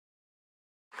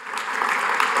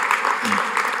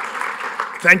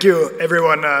Thank you,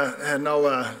 everyone, and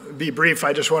I'll be brief.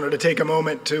 I just wanted to take a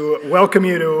moment to welcome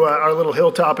you to our little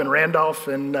hilltop in Randolph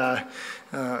and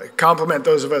compliment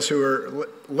those of us who are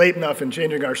late enough in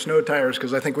changing our snow tires,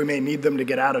 because I think we may need them to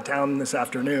get out of town this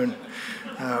afternoon.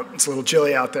 It's a little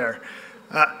chilly out there.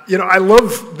 I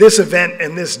love this event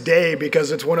and this day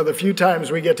because it's one of the few times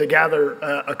we get to gather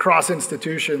across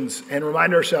institutions and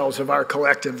remind ourselves of our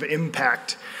collective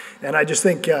impact. And I just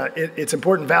think it's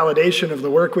important validation of the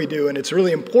work we do, and it's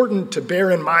really important to bear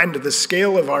in mind the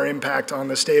scale of our impact on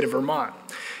the state of Vermont.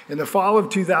 In the fall of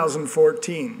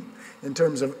 2014, in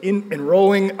terms of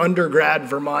enrolling undergrad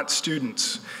Vermont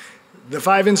students, the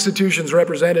 5 institutions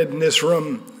represented in this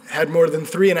room had more than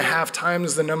 3.5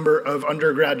 times the number of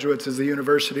undergraduates as the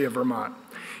University of Vermont.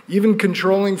 Even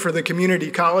controlling for the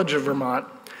Community College of Vermont,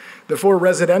 the 4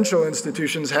 residential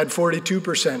institutions had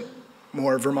 42%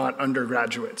 more Vermont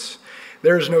undergraduates.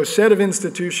 There is no set of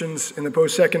institutions in the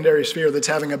post-secondary sphere that's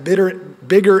having a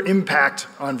bigger impact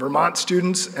on Vermont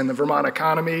students and the Vermont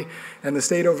economy and the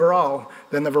state overall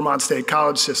than the Vermont State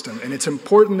College system. And it's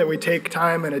important that we take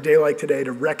time in a day like today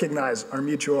to recognize our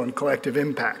mutual and collective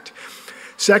impact.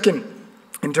 Second,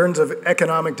 in terms of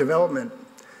economic development,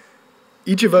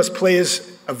 each of us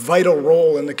plays a vital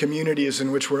role in the communities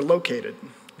in which we're located.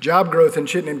 Job growth in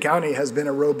Chittenden County has been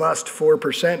a robust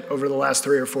 4% over the last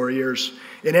 3 or 4 years.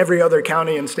 In every other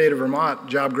county and state of Vermont,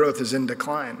 job growth is in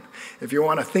decline. If you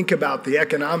want to think about the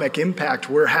economic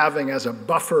impact we're having as a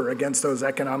buffer against those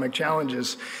economic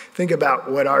challenges, think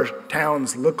about what our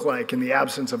towns look like in the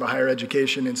absence of a higher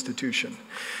education institution.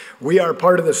 We are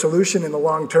part of the solution in the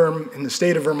long term in the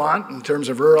state of Vermont in terms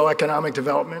of rural economic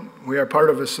development. We are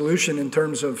part of a solution in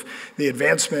terms of the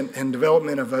advancement and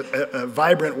development of a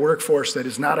vibrant workforce that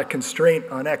is not a constraint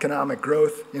on economic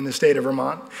growth in the state of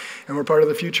Vermont. And we're part of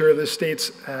the future of this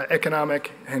state's economic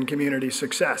and community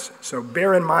success. So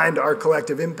bear in mind our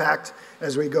collective impact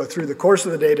as we go through the course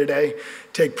of the day today.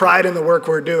 Take pride in the work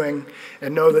we're doing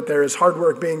and know that there is hard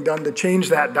work being done to change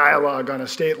that dialogue on a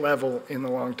state level in the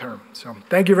long term. So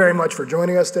thank you very much for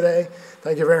joining us today.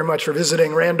 Thank you very much for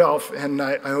visiting Randolph, and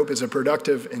I hope it's a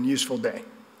productive and useful day.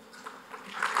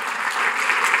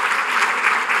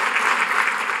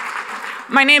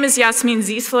 My name is Yasmin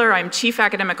Ziesler. I'm Chief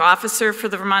Academic Officer for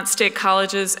the Vermont State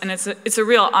Colleges, and it's a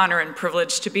real honor and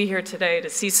privilege to be here today to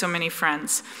see so many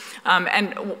friends.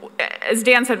 And as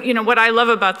Dan said, what I love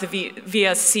about the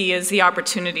VSC is the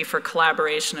opportunity for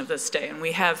collaboration of this day. And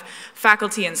we have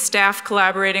faculty and staff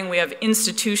collaborating. We have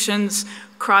institutions,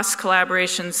 cross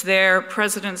collaborations there,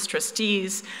 presidents,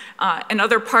 trustees, and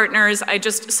other partners. I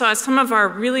just saw some of our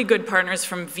really good partners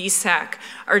from VSAC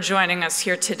are joining us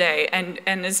here today. And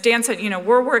as Dan said,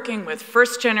 we're working with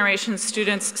first-generation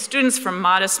students from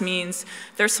modest means.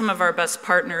 They're some of our best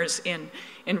partners in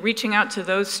reaching out to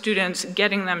those students,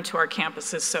 getting them to our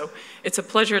campuses. So it's a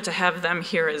pleasure to have them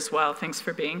here as well. Thanks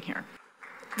for being here.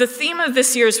 The theme of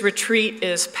this year's retreat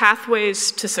is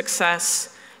Pathways to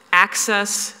Success,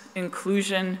 Access,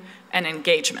 Inclusion, and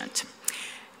Engagement.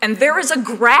 And there is a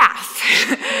graph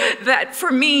that,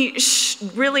 for me,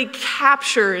 really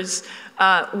captures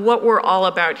what we're all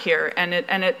about here, and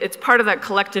it's part of that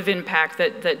collective impact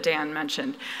that Dan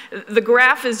mentioned. The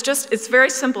graph is it's very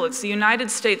simple. It's the United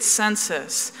States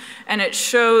Census, and it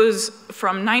shows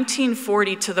from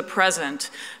 1940 to the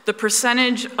present, the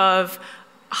percentage of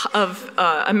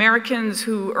Americans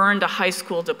who earned a high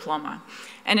school diploma.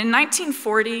 And in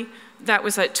 1940, that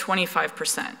was at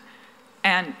 25%.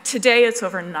 And today it's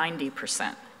over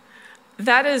 90%.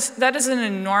 That is an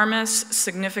enormous,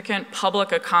 significant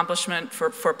public accomplishment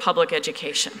for public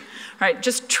education, right?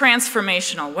 Just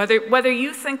transformational. Whether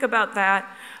you think about that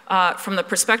from the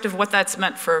perspective of what that's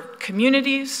meant for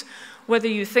communities, whether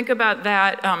you think about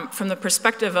that from the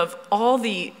perspective of all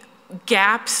the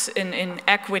gaps in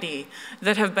equity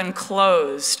that have been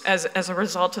closed as a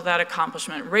result of that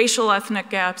accomplishment, racial,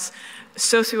 ethnic gaps,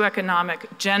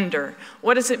 socioeconomic, gender.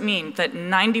 What does it mean that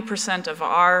 90% of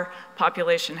our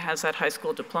population has that high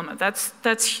school diploma?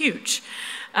 That's huge.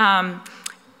 And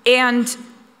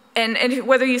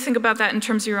whether you think about that in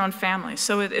terms of your own family.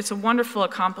 So it's a wonderful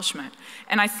accomplishment.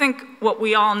 And I think what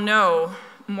we all know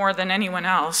more than anyone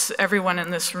else, everyone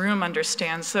in this room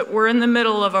understands that we're in the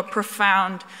middle of a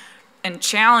profound and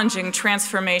challenging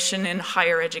transformation in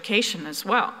higher education as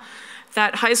well.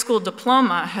 That high school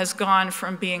diploma has gone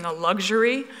from being a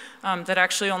luxury that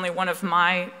actually only one of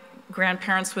my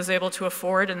grandparents was able to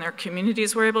afford and their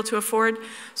communities were able to afford.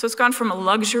 So it's gone from a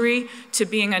luxury to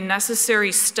being a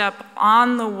necessary step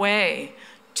on the way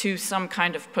to some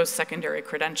kind of post-secondary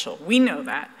credential. We know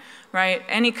that. right?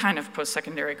 Any kind of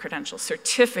post-secondary credentials,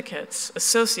 certificates,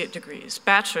 associate degrees,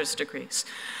 bachelor's degrees.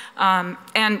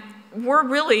 And we're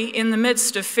really in the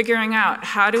midst of figuring out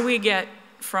how do we get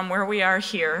from where we are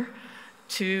here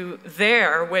to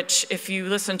there, which if you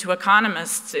listen to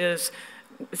economists is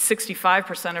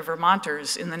 65% of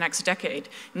Vermonters in the next decade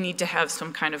need to have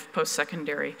some kind of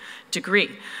post-secondary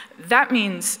degree. That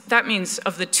means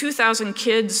of the 2,000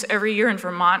 kids every year in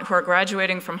Vermont who are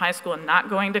graduating from high school and not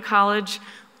going to college,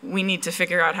 we need to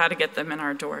figure out how to get them in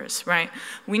our doors, right?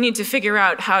 We need to figure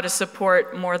out how to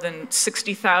support more than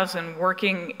 60,000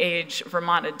 working age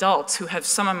Vermont adults who have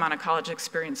some amount of college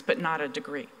experience but not a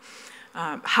degree.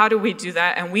 How do we do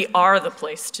that? And we are the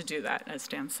place to do that, as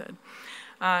Dan said.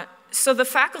 So the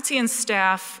faculty and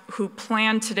staff who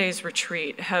planned today's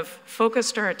retreat have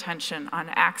focused our attention on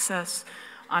access,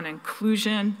 on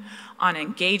inclusion, on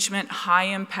engagement, high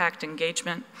impact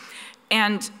engagement.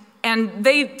 And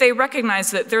they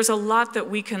recognize that there's a lot that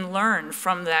we can learn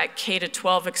from that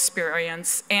K-12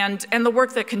 experience and the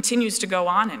work that continues to go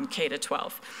on in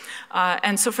K-12.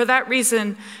 And so for that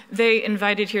reason, they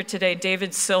invited here today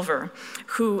David Silver,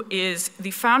 who is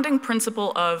the founding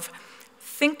principal of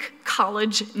Think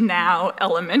College Now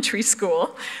Elementary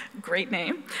School, great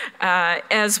name,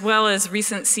 as well as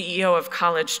recent CEO of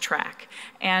College Track.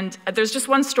 And there's just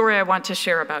one story I want to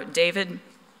share about David.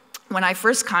 When I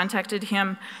first contacted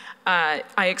him, I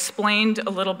explained a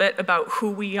little bit about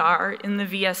who we are in the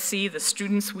VSC, the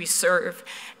students we serve,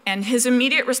 and his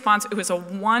immediate response, it was a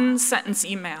one-sentence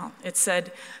email. It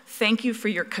said, "Thank you for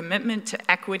your commitment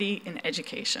to equity in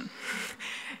education."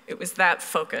 It was that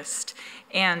focused.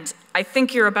 And I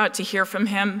think you're about to hear from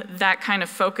him that kind of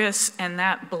focus and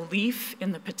that belief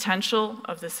in the potential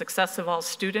of the success of all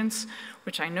students,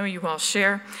 which I know you all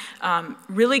share,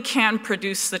 really can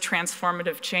produce the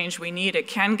transformative change we need. It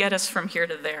can get us from here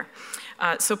to there.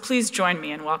 So please join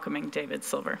me in welcoming David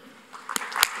Silver.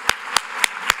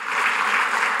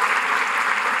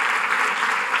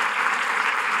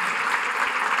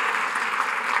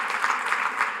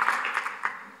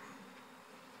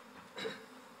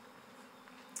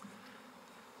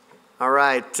 All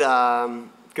right,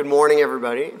 good morning,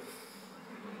 everybody.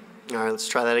 All right, let's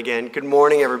try that again. Good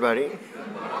morning, everybody.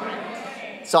 Good morning.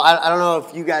 So I don't know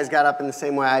if you guys got up in the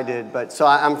same way I did, but so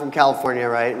I'm from California,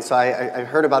 right? And so I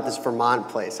heard about this Vermont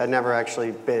place. I'd never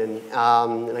actually been.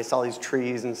 And I saw these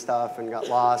trees and stuff and got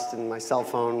lost and my cell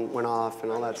phone went off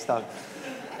and all that stuff.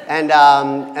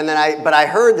 But I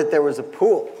heard that there was a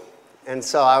pool. And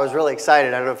so I was really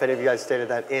excited. I don't know if any of you guys stayed at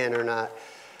that inn or not.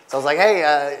 So I was like, hey,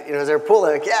 is there a pool?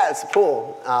 They're like, yeah, it's a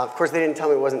pool. Of course, they didn't tell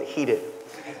me it wasn't heated.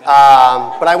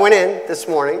 But I went in this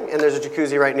morning, and there's a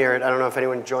jacuzzi right near it. I don't know if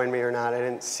anyone joined me or not. I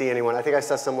didn't see anyone. I think I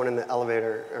saw someone in the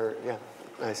elevator. Yeah,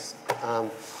 nice. I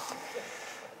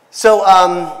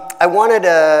wanted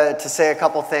to say a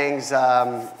couple things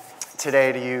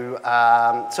today to you.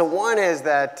 So one is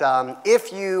that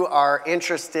if you are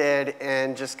interested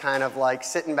in just kind of like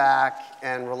sitting back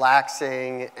and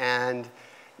relaxing and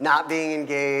not being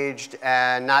engaged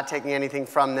and not taking anything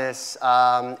from this,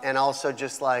 and also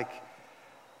just like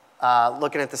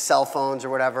looking at the cell phones or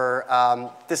whatever,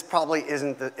 this probably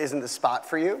isn't the spot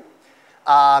for you.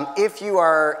 If you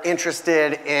are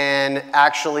interested in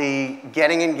actually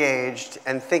getting engaged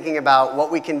and thinking about what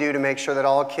we can do to make sure that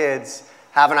all kids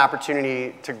have an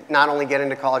opportunity to not only get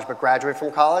into college but graduate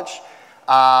from college,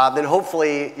 then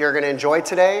hopefully you're going to enjoy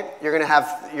today. You're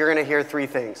going to hear three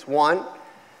things. One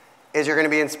is you're going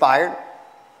to be inspired.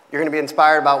 You're going to be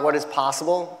inspired about what is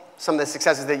possible, some of the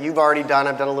successes that you've already done.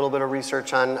 I've done a little bit of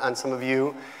research on some of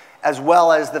you, as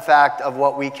well as the fact of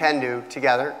what we can do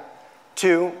together.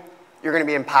 Two, you're going to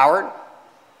be empowered.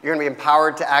 You're going to be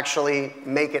empowered to actually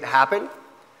make it happen.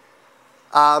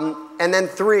 And then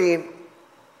three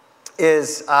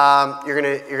is you're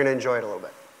going to enjoy it a little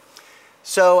bit.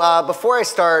 So before I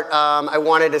start, I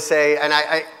wanted to say, and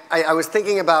I was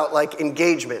thinking about like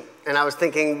engagement. And I was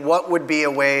thinking, what would be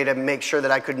a way to make sure that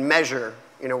I could measure,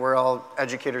 we're all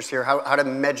educators here, how to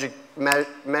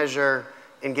measure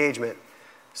engagement.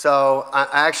 So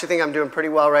I actually think I'm doing pretty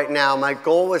well right now. My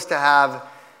goal was to have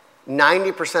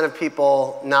 90% of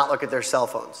people not look at their cell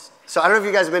phones. So I don't know if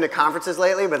you guys have been to conferences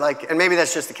lately, but like, and maybe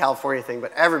that's just a California thing,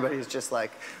 but everybody's just like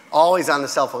always on the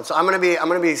cell phone. So I'm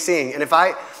gonna be seeing, and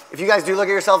if you guys do look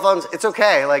at your cell phones, it's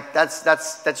okay. Like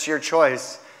that's your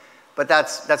choice. But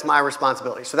that's my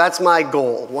responsibility. So that's my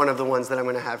goal, one of the ones that I'm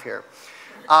going to have here.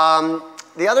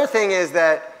 The other thing is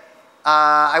that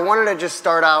I wanted to just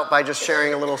start out by just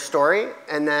sharing a little story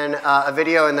and then a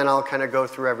video, and then I'll kind of go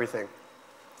through everything.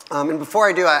 And before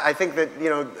I do, I think that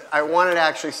I wanted to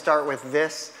actually start with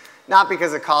this not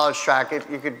because of college track.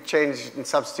 You could change and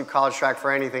substitute college track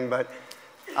for anything, but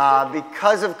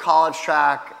because of college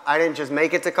track, I didn't just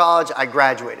make it to college, I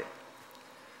graduated.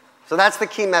 So that's the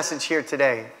key message here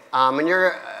today.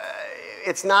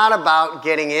 It's not about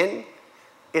getting in,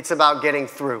 it's about getting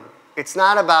through. It's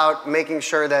not about making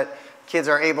sure that kids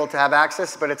are able to have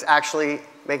access, but it's actually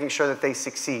making sure that they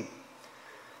succeed.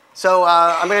 So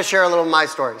I'm going to share a little of my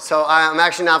story. So I'm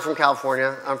actually not from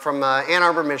California. I'm from Ann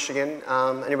Arbor, Michigan.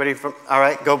 Anybody from, all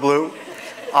right, go blue.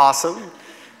 Awesome.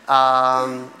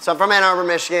 So I'm from Ann Arbor,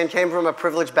 Michigan, came from a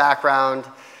privileged background.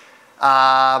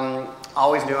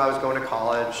 Always knew I was going to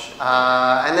college.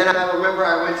 And then I remember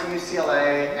I went to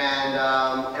UCLA,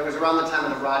 and it was around the time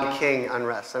of the Rodney King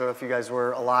unrest. I don't know if you guys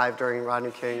were alive during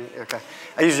Rodney King. Okay.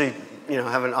 I usually,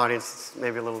 have an audience that's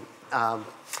maybe a little,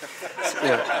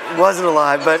 wasn't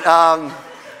alive, but I'll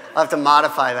have to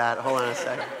modify that. Hold on a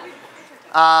second.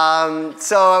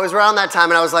 So I was around that time,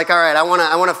 and I was like, all right, I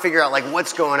want to figure out, like,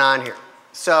 what's going on here.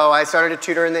 So I started to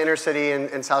tutor in the inner city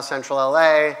in South Central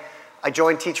LA. I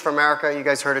joined Teach for America. You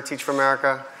guys heard of Teach for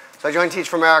America? So I joined Teach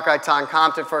for America. I taught in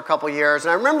Compton for a couple years.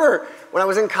 And I remember when I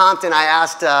was in Compton, I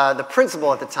asked the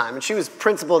principal at the time, and she was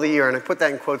principal of the year, and I put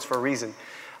that in quotes for a reason.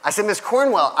 I said, Miss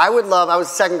Cornwell, I was a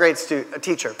second grade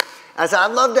teacher. And I said,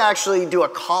 I'd love to actually do a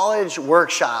college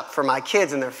workshop for my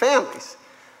kids and their families.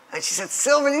 And she said,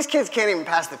 Silver, these kids can't even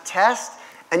pass the test,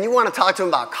 and you want to talk to them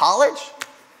about college?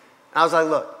 And I was like,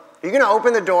 look, are you going to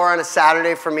open the door on a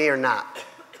Saturday for me or not?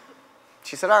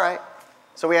 She said, all right.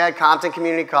 So we had Compton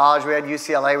Community College, we had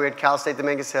UCLA, we had Cal State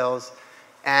Dominguez Hills.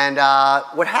 And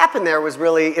what happened there was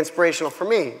really inspirational for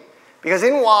me. Because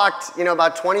in walked,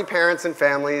 about 20 parents and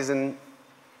families, and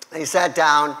they sat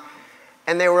down,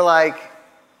 and they were like,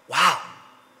 wow,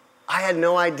 I had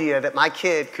no idea that my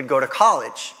kid could go to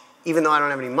college, even though I don't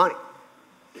have any money.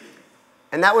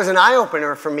 And that was an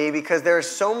eye-opener for me, because there's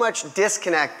so much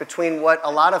disconnect between what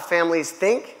a lot of families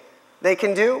think they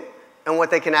can do and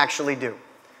what they can actually do.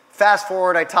 Fast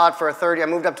forward, I taught for I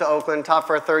moved up to Oakland, taught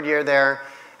for a third year there,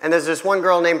 and there's this one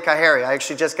girl named Kahari. I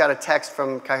actually just got a text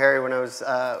from Kahari when I was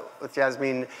with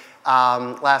Yasmin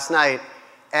last night,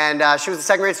 and she was a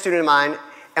second grade student of mine,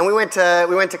 and we went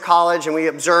to college, and we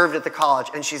observed at the college,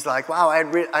 and she's like, wow, I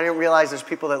didn't realize there's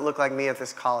people that look like me at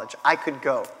this college. I could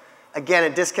go. Again, a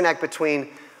disconnect between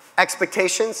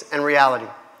expectations and reality.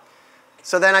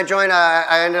 So then I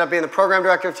ended up being the program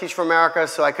director of Teach for America,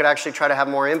 so I could actually try to have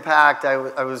more impact. I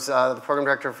was the program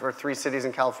director for 3 cities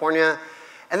in California.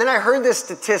 And then I heard this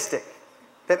statistic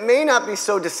that may not be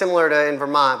so dissimilar to in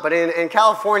Vermont, but in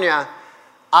California,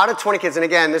 out of 20 kids, and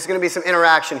again, there's going to be some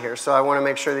interaction here, so I want to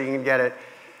make sure that you can get it.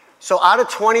 So out of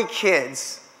 20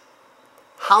 kids,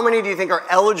 how many do you think are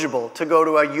eligible to go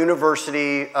to a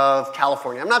University of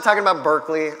California? I'm not talking about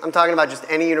Berkeley. I'm talking about just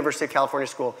any University of California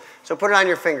school. So put it on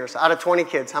your fingers. Out of 20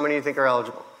 kids, how many do you think are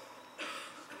eligible?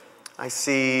 I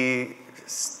see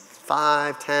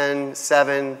 5, 10,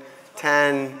 7,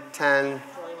 10, 10.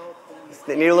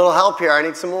 I need a little help here. I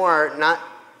need some more. Not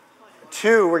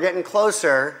 2. We're getting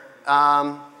closer.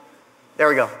 There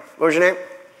we go. What was your name?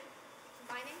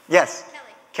 My name? Yes.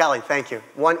 Kelly. Kelly, thank you.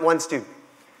 One student.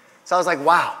 So I was like,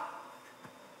 wow,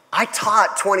 I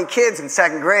taught 20 kids in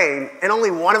second grade, and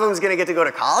only one of them is going to get to go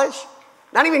to college?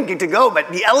 Not even get to go, but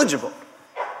be eligible.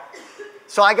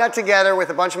 So I got together with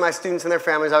a bunch of my students and their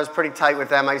families. I was pretty tight with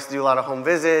them. I used to do a lot of home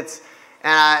visits.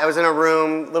 And I was in a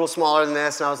room a little smaller than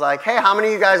this, and I was like, hey, how many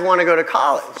of you guys want to go to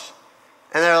college?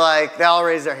 And they all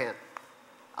raised their hand.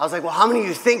 I was like, well, how many of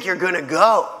you think you're going to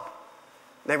go?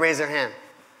 They raised their hand.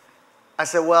 I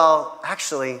said, well,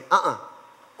 actually,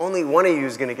 only one of you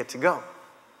is going to get to go.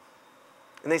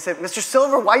 And they said, Mr.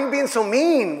 Silver, why are you being so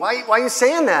mean? Why are you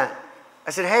saying that?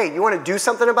 I said, hey, you want to do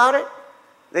something about it?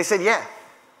 They said, yeah.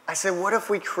 I said, what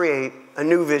if we create a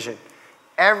new vision?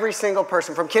 Every single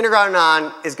person from kindergarten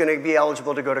on is going to be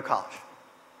eligible to go to college.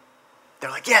 They're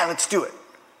like, yeah, let's do it.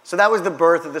 So that was the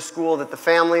birth of the school that the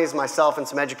families, myself, and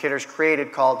some educators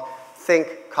created called Think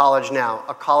College Now,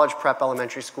 a college prep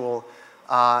elementary school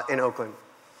in Oakland.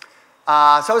 So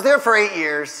I was there for 8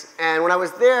 years, and when I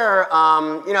was there,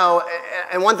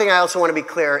 and one thing I also want to be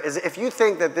clear is if you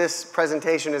think that this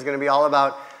presentation is going to be all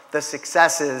about the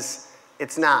successes,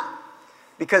 it's not.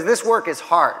 Because this work is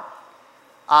hard.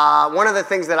 One of the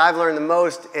things that I've learned the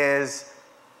most is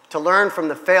to learn from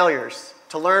the failures,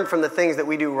 to learn from the things that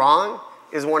we do wrong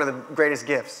is one of the greatest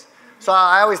gifts. So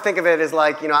I always think of it as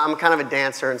like, I'm kind of a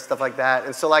dancer and stuff like that.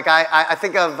 And so like I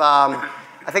think of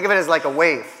it as like a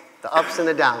wave, the ups and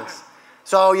the downs.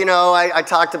 So, I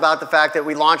talked about the fact that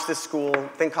we launched this school,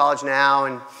 Think College Now,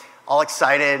 and all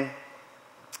excited.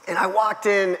 And I walked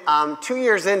in 2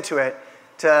 years into it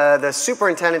to the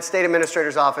superintendent, state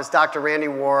administrator's office, Dr. Randy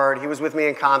Ward. He was with me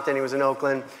in Compton. He was in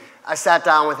Oakland. I sat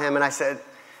down with him and I said,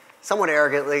 somewhat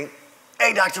arrogantly,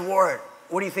 hey, Dr. Ward,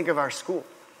 what do you think of our school?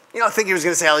 I think he was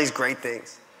going to say all these great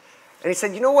things. And he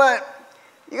said, you know what?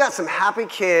 You got some happy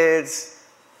kids,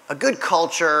 a good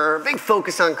culture, a big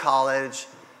focus on college,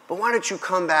 but why don't you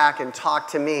come back and talk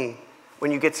to me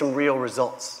when you get some real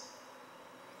results?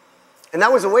 And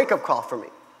that was a wake-up call for me.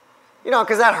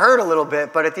 Because that hurt a little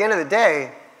bit, but at the end of the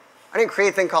day, I didn't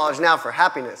create Think College Now for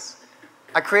happiness.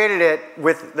 I created it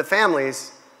with the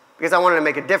families because I wanted to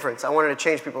make a difference. I wanted to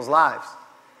change people's lives.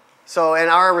 So, and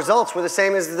our results were the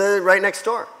same as the right next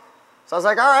door. So I was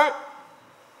like, all right,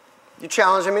 you're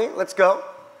challenging me, let's go.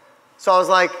 So I was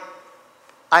like,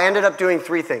 I ended up doing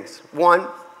 3 things. One,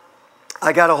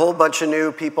 I got a whole bunch of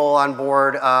new people on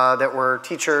board that were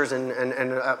teachers and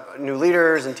new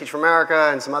leaders and Teach for America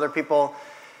and some other people,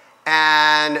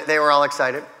 and they were all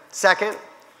excited. Second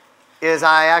is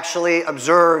I actually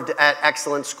observed at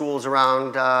excellent schools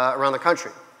around the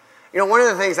country. One of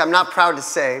the things I'm not proud to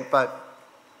say, but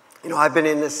I've been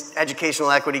in this educational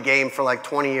equity game for like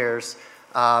 20 years.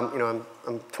 I'm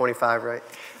 25, right?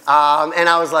 And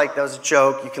I was like, that was a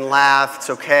joke. You can laugh.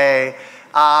 It's okay.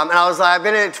 And I was like, I've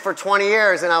been in it for 20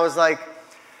 years, and I was like,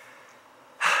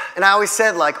 and I always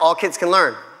said, like, all kids can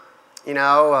learn.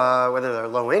 Whether they're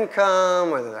low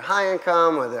income, whether they're high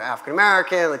income, whether they're African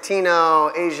American,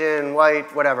 Latino, Asian,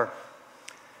 white, whatever.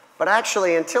 But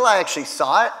actually, until I actually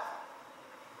saw it,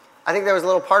 I think there was a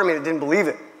little part of me that didn't believe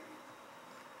it.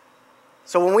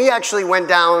 So when we actually went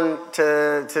down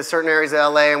to certain areas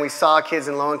of LA and we saw kids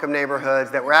in low-income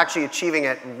neighborhoods that were actually achieving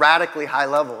at radically high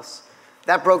levels,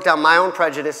 that broke down my own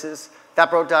prejudices, that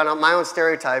broke down my own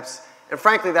stereotypes, and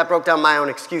frankly, that broke down my own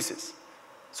excuses.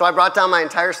 So I brought down my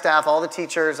entire staff, all the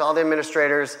teachers, all the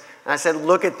administrators, and I said,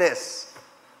 look at this.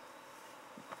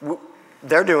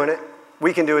 They're doing it.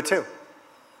 We can do it too.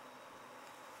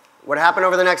 What happened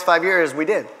over the next 5 years, we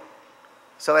did.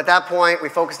 So at that point, we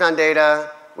focused on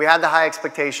data, we had the high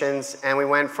expectations, and we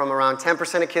went from around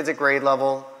 10% of kids at grade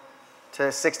level to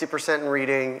 60% in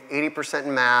reading, 80%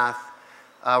 in math.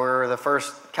 We were the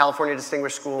first California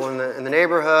distinguished school in the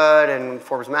neighborhood and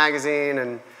Forbes magazine,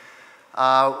 and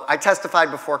I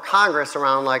testified before Congress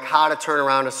around like how to turn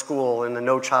around a school in the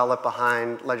No Child Left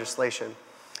Behind legislation.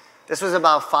 This was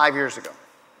about 5 years ago.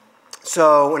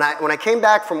 So when I came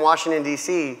back from Washington,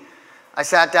 D.C., I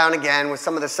sat down again with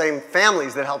some of the same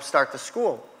families that helped start the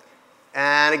school.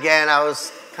 And again, I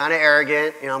was kind of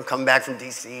arrogant. I'm coming back from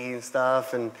D.C. and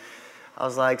stuff, and I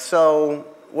was like, so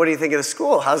what do you think of the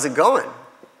school? How's it going?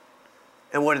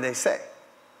 And what did they say?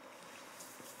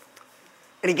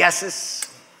 Any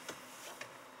guesses?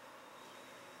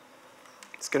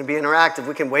 It's going to be interactive.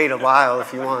 We can wait a while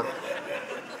if you want.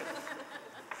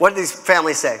 What did these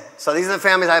families say? So these are the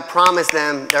families I promised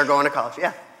them they're going to college.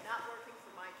 Yeah? Not working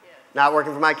for my kid. Not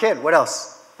working for my kid. What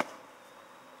else?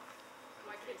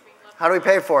 My kid's being left How do we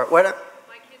pay for it? What?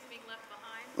 My kid's being left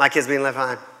behind. My kid's being left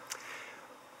behind.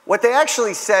 What they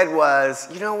actually said was,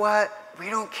 you know what? We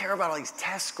don't care about all these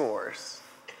test scores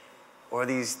or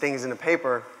these things in the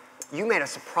paper. You made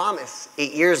us a promise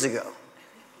 8 years ago.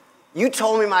 You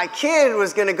told me my kid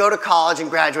was going to go to college and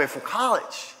graduate from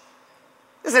college.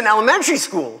 This is an elementary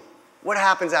school. What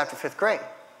happens after 5th grade? I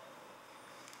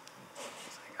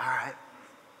was like, all right.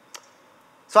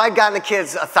 So I'd gotten the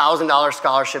kids $1,000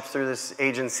 scholarships through this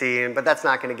agency, but that's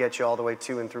not going to get you all the way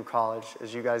to and through college,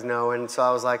 as you guys know. And so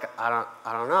I was like, I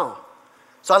don't know.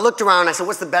 So I looked around and I said,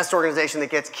 what's the best organization that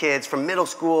gets kids from middle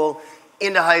school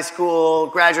into high school,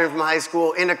 graduating from high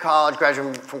school, into college,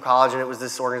 graduating from college, and it was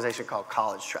this organization called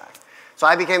College Track. So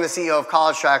I became the CEO of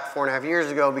College Track 4.5 years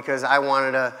ago because I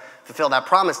wanted to fulfill that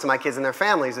promise to my kids and their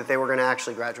families that they were going to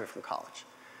actually graduate from college.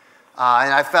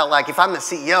 And I felt like if I'm the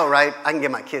CEO, right, I can get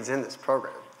my kids in this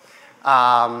program.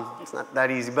 It's not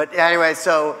that easy, but anyway,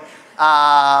 so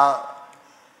I've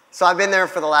been there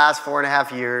for the last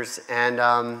 4.5 years, and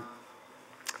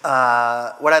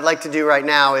what I'd like to do right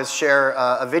now is share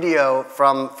a video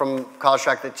from College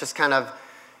Track that just kind of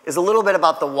is a little bit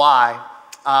about the why,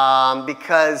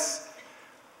 because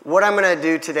what I'm going to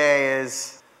do today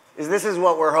is this is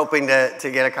what we're hoping to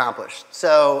get accomplished.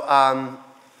 So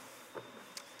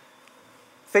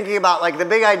thinking about, like, the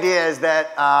big idea is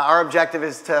that our objective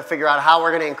is to figure out how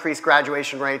we're going to increase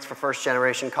graduation rates for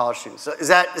first-generation college students. So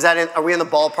are we in the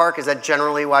ballpark? Is that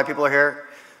generally why people are here?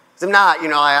 Because if not,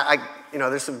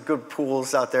 there's some good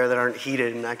pools out there that aren't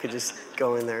heated, and I could just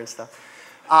go in there and stuff.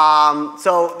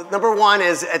 So number one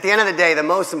is, at the end of the day, the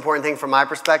most important thing from my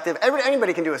perspective,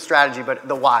 anybody can do a strategy, but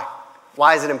the why.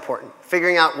 Why is it important?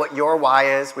 Figuring out what your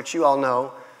why is, which you all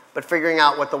know, but figuring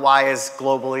out what the why is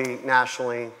globally,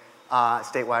 nationally,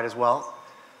 statewide as well.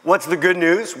 What's the good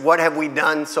news? What have we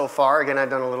done so far? Again,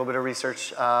 I've done a little bit of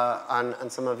research on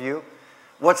some of you.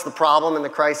 What's the problem and the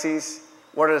crises?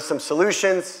 What are some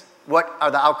solutions? What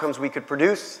are the outcomes we could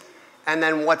produce? And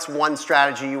then what's one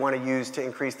strategy you want to use to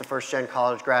increase the first-gen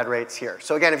college grad rates here?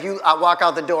 So again, if you walk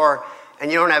out the door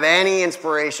and you don't have any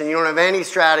inspiration, you don't have any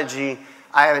strategy,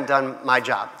 I haven't done my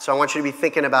job. So I want you to be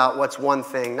thinking about what's one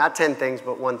thing, not 10 things,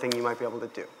 but one thing you might be able to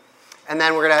do. And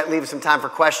then we're going to leave some time for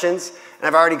questions. And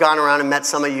I've already gone around and met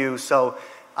some of you, so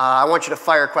I want you to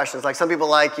fire questions. Like some people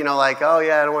like, you know, like, oh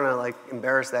yeah, I don't want to like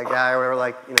embarrass that guy or whatever,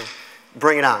 like, you know,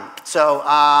 bring it on. So,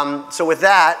 so with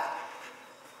that,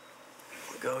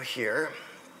 we'll go here.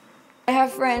 I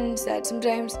have friends that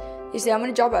sometimes they say, I'm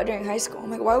going to drop out during high school.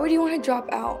 I'm like, why would you want to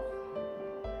drop out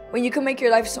when you can make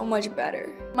your life so much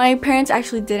better? My parents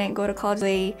actually didn't go to college.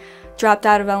 They dropped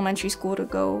out of elementary school to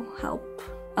go help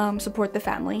support the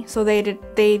family. So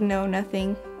they know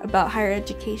nothing about higher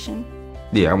education.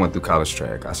 Yeah, I went through college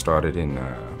track. I started in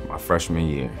my freshman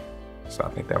year. So I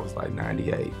think that was like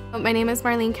 98. My name is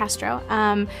Marlene Castro.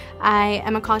 I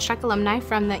am a college track alumni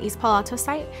from the East Palo Alto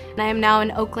site, and I am now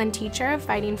an Oakland teacher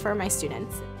fighting for my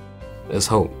students. There's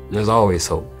hope. There's always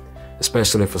hope,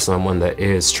 especially for someone that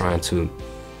is trying to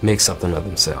make something of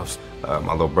themselves.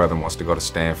 My little brother wants to go to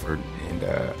Stanford,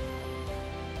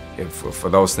 and for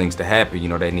those things to happen, you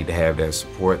know, they need to have that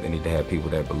support. They need to have people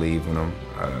that believe in them,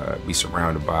 be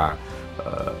surrounded by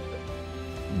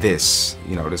this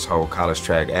whole college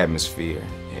track atmosphere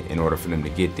in order for them to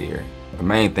get there. The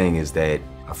main thing is that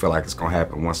I feel like it's gonna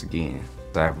happen once again.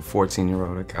 I have a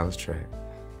 14-year-old at college track.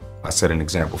 I set an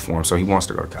example for him, so he wants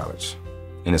to go to college,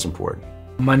 and it's important.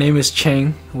 My name is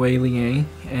Cheng Wei Liang,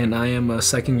 and I am a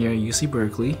second year at UC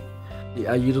Berkeley.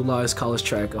 I utilize college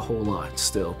track a whole lot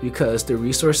still because the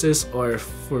resources are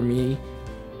for me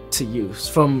to use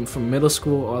from middle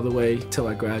school all the way till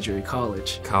I graduate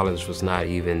college. College was not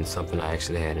even something I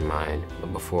actually had in mind.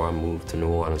 But before I moved to New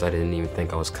Orleans, I didn't even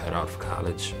think I was cut out for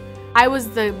college. I was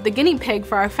the guinea pig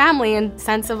for our family in the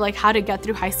sense of like how to get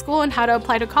through high school and how to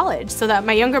apply to college so that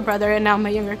my younger brother and now my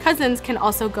younger cousins can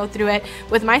also go through it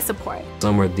with my support.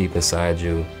 Somewhere deep inside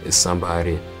you is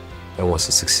somebody that wants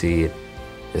to succeed,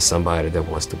 is somebody that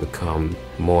wants to become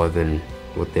more than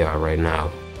what they are right now.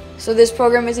 So this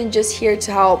program isn't just here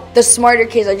to help the smarter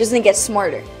kids that just didn't get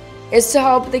smarter. It's to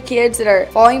help the kids that are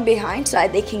falling behind so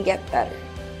that they can get better.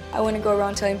 I want to go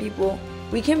around telling people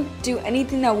we can do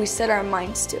anything that we set our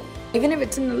minds to. Even if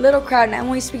it's in a little crowd and I'm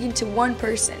only speaking to one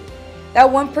person, that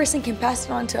one person can pass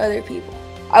it on to other people.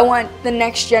 I want the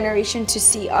next generation to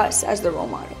see us as the role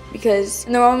model because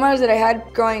the role models that I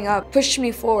had growing up pushed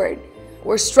me forward.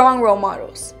 We're strong role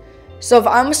models. So if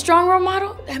I'm a strong role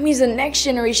model, that means the next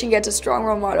generation gets a strong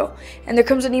role model. And there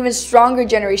comes an even stronger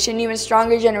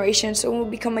generation, so we'll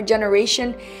become a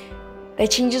generation that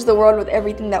changes the world with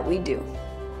everything that we do.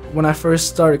 When I first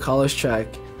started college track,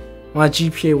 my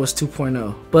GPA was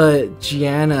 2.0. But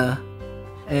Gianna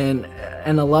and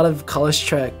a lot of college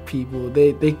track people,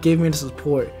 they gave me the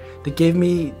support. They gave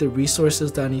me the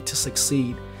resources that I need to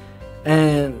succeed.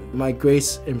 And my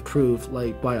grades improved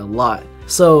like by a lot.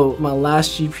 So my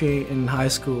last GPA in high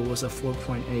school was a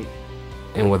 4.8.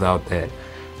 And without that,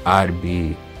 I'd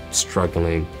be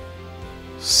struggling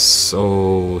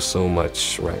so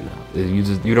much right now.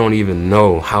 You don't even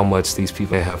know how much these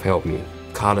people have helped me.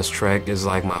 College track is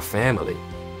like my family.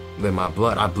 They're my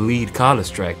blood. I bleed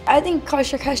college track. I think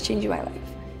college track has changed my life.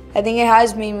 I think it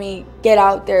has made me get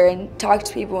out there and talk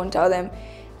to people and tell them,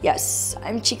 yes,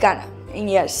 I'm Chicana, and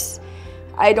yes,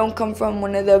 I don't come from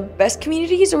one of the best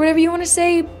communities or whatever you want to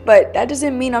say, but that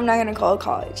doesn't mean I'm not going to call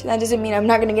college. That doesn't mean I'm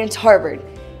not going to get into Harvard.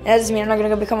 That doesn't mean I'm not going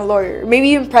to become a lawyer, or maybe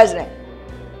even president.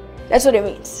 That's what it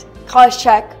means. College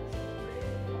track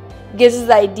gives us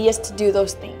the ideas to do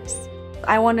those things.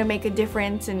 I want to make a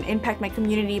difference and impact my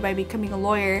community by becoming a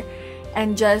lawyer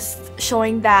and just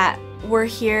showing that we're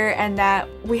here and that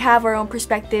we have our own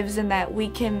perspectives and that we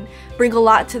can bring a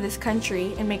lot to this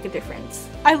country and make a difference.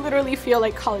 I literally feel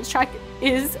like college track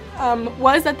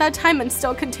was at that time and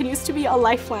still continues to be a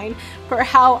lifeline for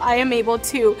how I am able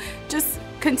to just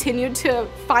continue to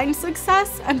find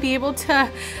success and be able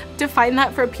to define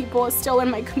that for people still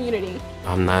in my community.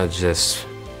 I'm not just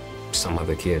some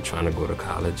other kid trying to go to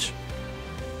college.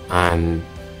 I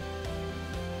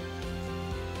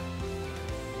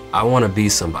want to be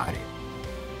somebody.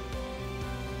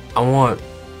 I want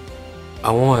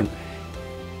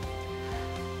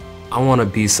to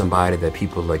be somebody that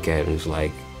people look at and is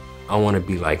like, I want to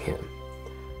be like him.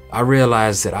 I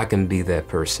realize that I can be that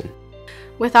person.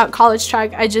 Without college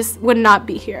track, I just would not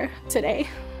be here today.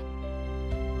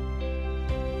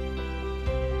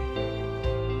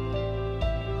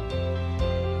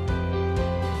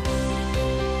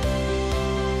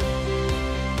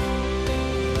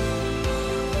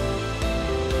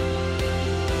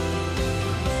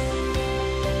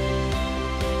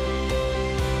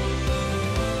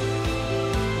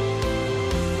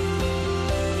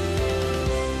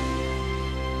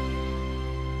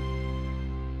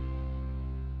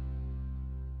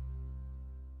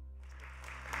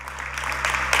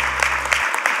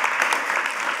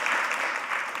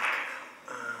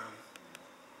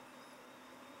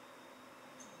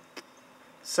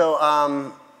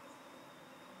 So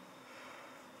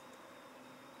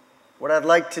what I'd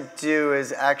like to do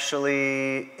is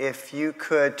actually, if you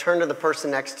could turn to the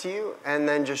person next to you and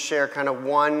then just share kind of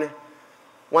one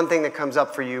thing that comes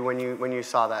up for you when you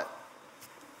saw that.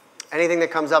 Anything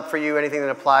that comes up for you, anything that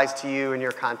applies to you in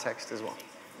your context as well.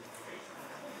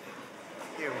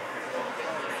 Thank you.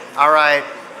 All right.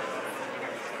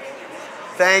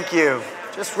 Thank you.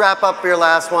 Just wrap up your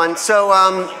last one. So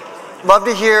love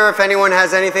to hear if anyone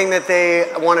has anything that they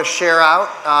want to share out.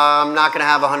 I'm not going to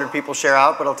have 100 people share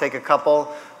out, but I'll take a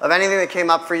couple of anything that came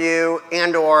up for you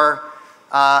and or,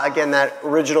 again, that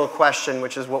original question,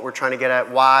 which is what we're trying to get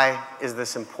at. Why is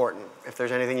this important? If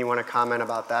there's anything you want to comment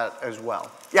about that as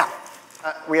well. Yeah.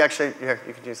 We actually, here,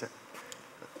 you can use it.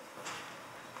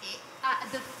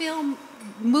 The film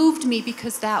moved me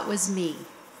because that was me.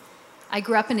 I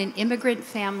grew up in an immigrant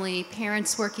family,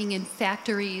 parents working in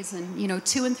factories and,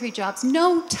 2 and 3 jobs.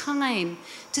 No time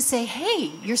to say,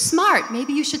 hey, you're smart.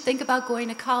 Maybe you should think about going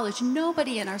to college.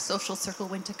 Nobody in our social circle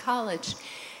went to college.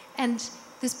 And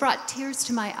this brought tears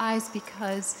to my eyes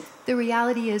because the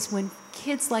reality is when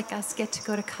kids like us get to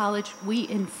go to college, we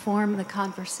inform the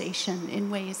conversation in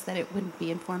ways that it wouldn't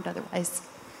be informed otherwise.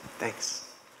 Thanks.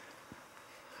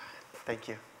 Thank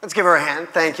you. Let's give her a hand.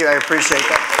 Thank you. I appreciate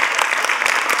that.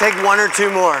 Take 1 or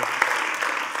 2 more.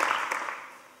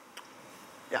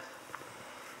 Yeah.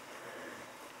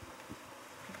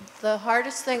 The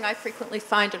hardest thing I frequently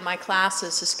find in my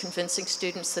classes is convincing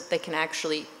students that they can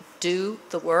actually do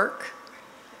the work,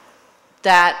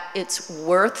 that it's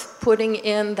worth putting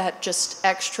in that just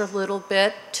extra little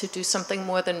bit to do something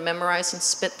more than memorize and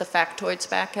spit the factoids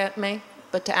back at me,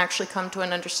 but to actually come to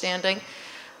an understanding.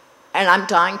 And I'm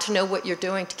dying to know what you're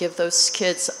doing to give those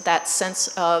kids that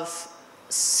sense of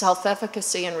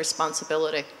self-efficacy and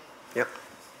responsibility. Yep.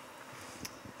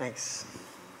 Thanks.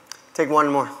 Take 1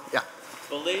 more. Yeah.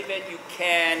 Believe it, you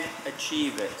can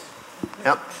achieve it.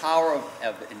 Yep. The power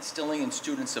of instilling in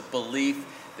students a belief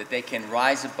that they can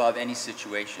rise above any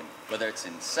situation, whether it's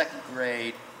in 2nd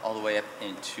grade all the way up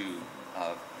into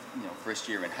first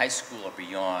year in high school or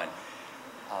beyond.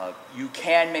 You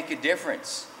can make a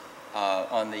difference.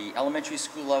 On the elementary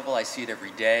school level, I see it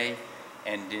every day,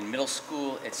 and in middle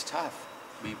school, it's tough.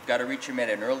 We've got to reach them at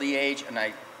an early age, and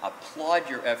I applaud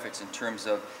your efforts in terms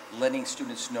of letting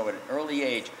students know at an early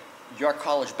age you're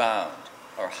college bound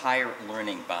or higher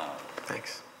learning bound.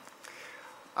 Thanks.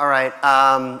 All right,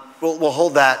 we'll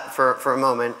hold that for a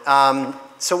moment.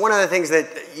 So one of the things that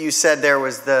you said there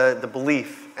was the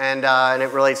belief, and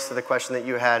it relates to the question that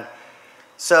you had.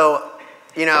 So,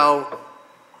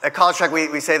 at College Track,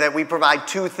 we say that we provide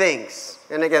 2 things.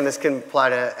 And again, this can apply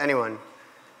to anyone.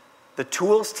 The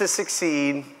tools to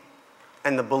succeed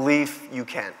and the belief you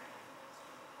can.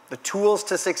 The tools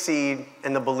to succeed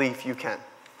and the belief you can.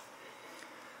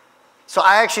 So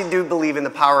I actually do believe in the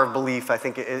power of belief, I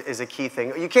think is a key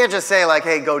thing. You can't just say like,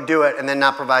 hey, go do it, and then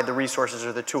not provide the resources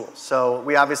or the tools. So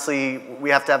we have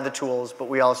to have the tools, but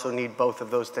we also need both of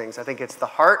those things. I think it's the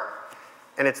heart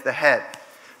and it's the head.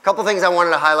 A couple things I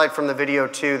wanted to highlight from the video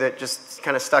too that just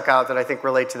kind of stuck out that I think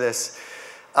relate to this.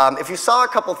 If you saw a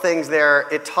couple things there,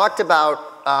 it talked about,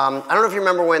 I don't know if you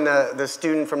remember when the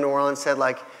student from New Orleans said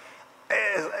like,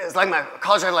 it's like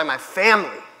college track is like my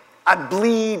family. I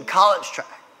bleed college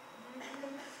track.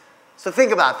 So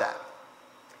think about that.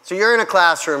 So you're in a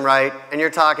classroom, right, and you're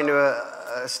talking to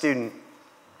a student.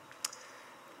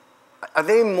 Are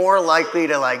they more likely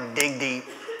to like dig deep?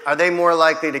 Are they more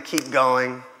likely to keep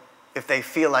going if they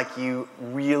feel like you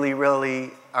really,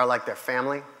 really are like their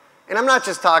family? And I'm not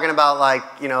just talking about like,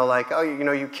 oh,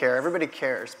 you care. Everybody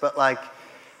cares. But like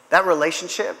that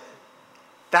relationship,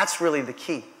 that's really the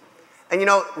key. And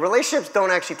relationships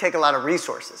don't actually take a lot of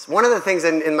resources. One of the things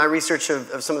in my research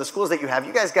of some of the schools that you have,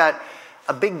 you guys got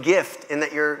a big gift in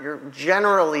that you're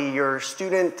generally, your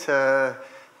student to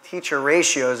teacher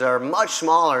ratios are much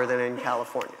smaller than in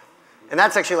California. And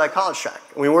that's actually like College Track.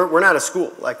 I mean, we're not a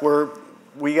school. Like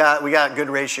we got good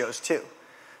ratios too.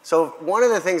 So one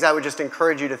of the things I would just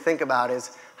encourage you to think about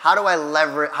is how do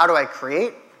I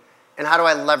create and how do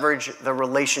I leverage the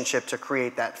relationship to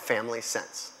create that family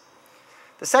sense?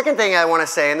 The second thing I want to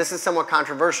say, and this is somewhat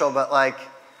controversial, but like,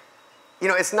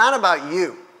 it's not about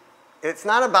you. It's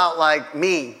not about like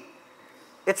me.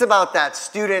 It's about that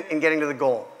student and getting to the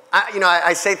goal.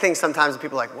 I say things sometimes and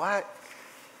people are like, what?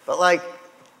 But like,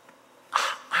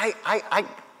 I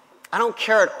don't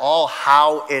care at all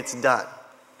how it's done.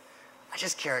 I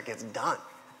just care it gets done.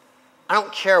 I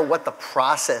don't care what the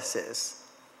process is.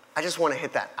 I just want to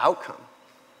hit that outcome.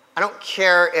 I don't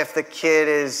care if the kid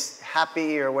is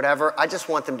happy or whatever. I just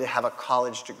want them to have a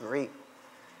college degree.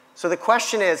 So the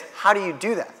question is, how do you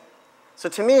do that? So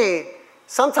to me,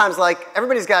 sometimes like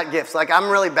everybody's got gifts. Like I'm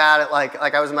really bad at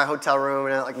like I was in my hotel room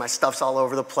and like my stuff's all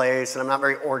over the place and I'm not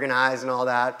very organized and all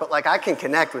that. But like I can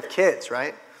connect with kids,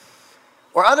 right?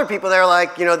 Or other people, they're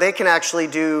like, you know, they can actually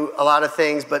do a lot of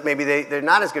things, but maybe they're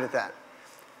not as good at that.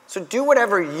 So do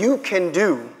whatever you can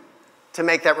do to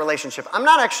make that relationship. I'm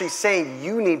not actually saying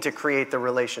you need to create the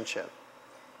relationship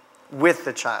with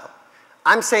the child.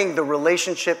 I'm saying the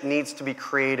relationship needs to be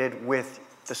created with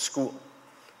the school.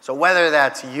 So whether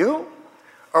that's you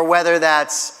or whether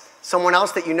that's someone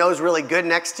else that you know is really good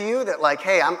next to you that like,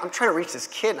 hey, I'm trying to reach this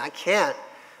kid and I can't.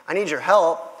 I need your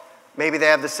help. Maybe they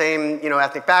have the same, you know,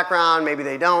 ethnic background. Maybe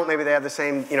they don't. Maybe they have the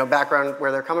same, you know, background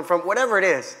where they're coming from. Whatever it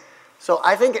is. So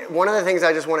I think one of the things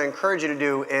I just want to encourage you to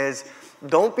do is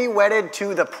don't be wedded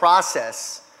to the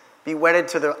process. Be wedded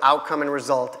to the outcome and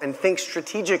result. And think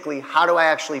strategically, how do I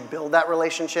actually build that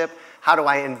relationship? How do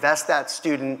I invest that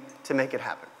student to make it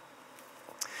happen?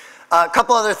 A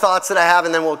couple other thoughts that I have,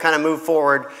 and then we'll kind of move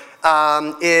forward, the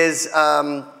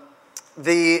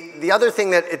other thing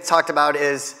that it talked about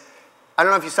is, I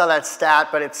don't know if you saw that stat,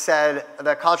 but it said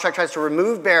that College Track tries to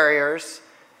remove barriers,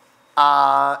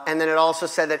 and then it also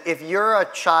said that if you're a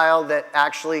child that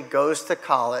actually goes to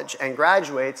college and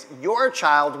graduates, your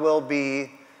child will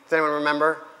be, does anyone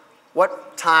remember?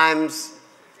 What times?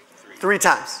 3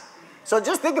 times. So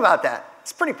just think about that.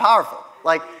 It's pretty powerful.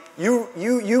 Like,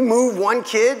 you move one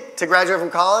kid to graduate from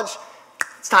college,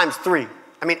 it's times 3.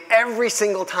 I mean, every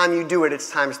single time you do it, it's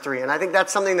times 3. And I think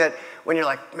that's something that when you're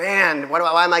like, man,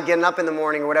 why am I getting up in the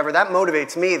morning or whatever, that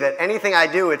motivates me that anything I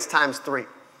do, it's times 3.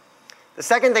 The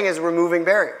second thing is removing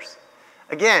barriers.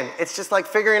 Again, it's just like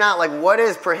figuring out like what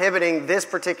is prohibiting this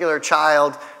particular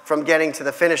child from getting to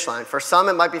the finish line. For some,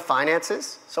 it might be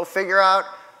finances. So figure out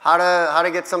how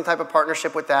to get some type of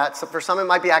partnership with that. So for some, it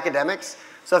might be academics.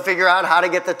 So figure out how to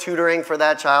get the tutoring for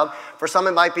that child. For some,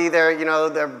 it might be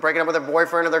they're breaking up with their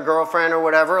boyfriend or their girlfriend or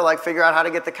whatever. Like figure out how to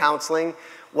get the counseling.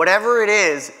 Whatever it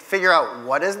is, figure out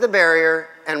what is the barrier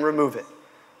and remove it.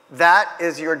 That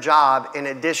is your job in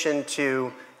addition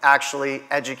to actually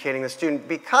educating the student,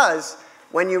 because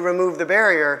when you remove the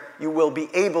barrier, you will be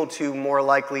able to more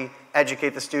likely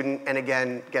educate the student and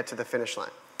again get to the finish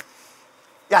line.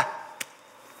 Yeah?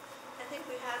 I think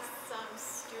we have some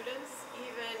students,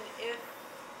 even if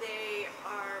they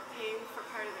are paying for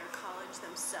part of their college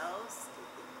themselves,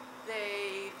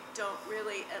 they don't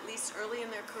really, at least early in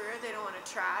their career, they don't want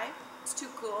to try. It's too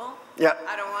cool. Yep.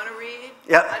 I don't want to read.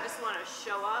 Yep. I just want to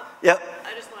show up. Yep.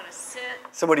 I just want to sit.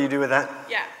 So what do you do with that?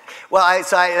 Yeah. Well,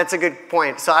 that's a good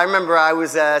point. So I remember I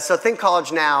was, so Think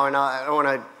College Now, and I want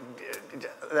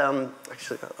to,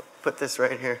 actually, I'll put this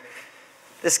right here.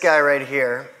 This guy right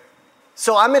here.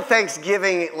 So I'm at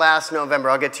Thanksgiving last November.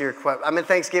 I'll get to your question. I'm at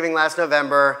Thanksgiving last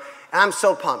November, and I'm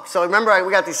so pumped. So remember,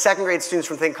 we got these second grade students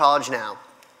from Think College Now.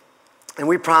 And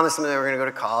we promised them they were going to go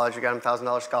to college. We got them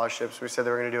 $1,000 scholarships. We said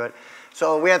they were going to do it.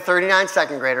 So we had 39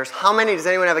 second graders. How many, does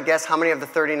anyone have a guess, how many of the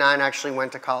 39 actually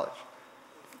went to college?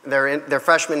 They're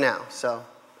freshmen now, so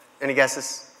any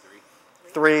guesses?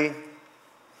 3.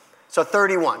 So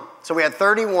 31. So we had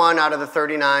 31 out of the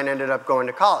 39 ended up going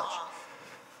to college.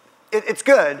 It's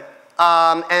good.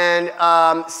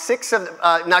 6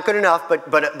 of, not good enough,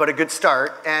 but a good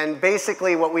start. And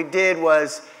basically what we did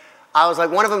was, I was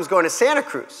like, one of them is going to Santa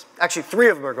Cruz. Actually, 3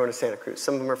 of them are going to Santa Cruz.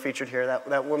 Some of them are featured here.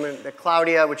 That woman,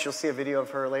 Claudia, which you'll see a video of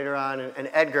her later on, and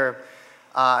Edgar,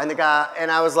 and the guy. And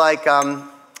I was like,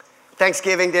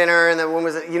 Thanksgiving dinner, and the woman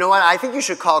was, you know what? I think you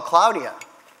should call Claudia.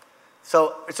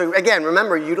 So again,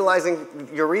 remember, utilizing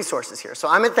your resources here. So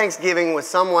I'm at Thanksgiving with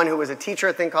someone who was a teacher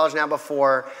at Think College Now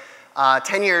before,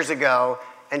 10 years ago,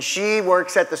 and she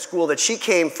works at the school that she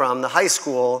came from, the high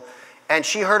school, and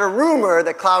she heard a rumor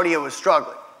that Claudia was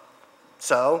struggling.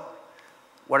 So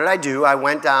what did I do? I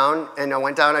went down,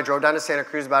 I drove down to Santa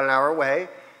Cruz about an hour away,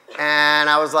 and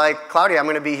I was like, Claudia, I'm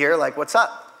going to be here, like, what's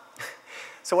up?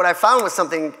 So what I found was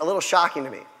something a little shocking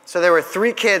to me. So there were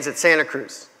 3 kids at Santa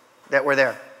Cruz that were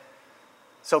there.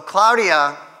 So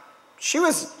Claudia, she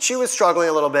was struggling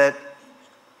a little bit,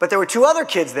 but there were 2 other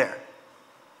kids there.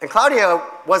 And Claudia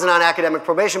wasn't on academic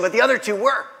probation, but the other 2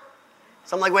 were.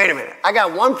 So I'm like, wait a minute, I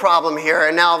got one problem here,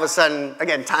 and now all of a sudden,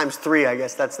 again, times 3, I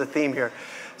guess that's the theme here.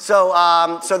 So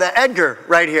the Edgar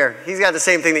right here, he's got the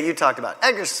same thing that you talked about.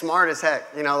 Edgar's smart as heck,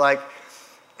 you know, like,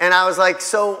 and I was like,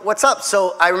 so what's up?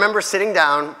 So I remember sitting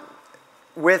down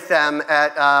with them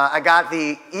at, I got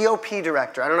the EOP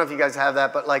director. I don't know if you guys have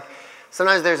that, but like,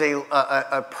 sometimes there's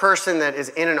a person that is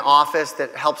in an office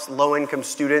that helps low-income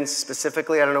students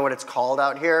specifically. I don't know what it's called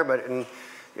out here, but in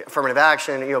affirmative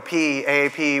action, EOP,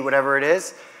 AAP, whatever it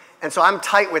is. And so I'm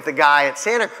tight with the guy at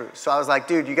Santa Cruz. So I was like,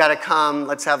 dude, you got to come.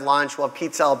 Let's have lunch. We'll have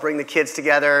pizza. I'll bring the kids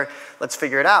together. Let's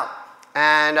figure it out.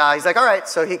 And he's like, all right.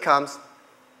 So he comes.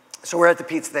 So we're at the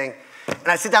pizza thing. And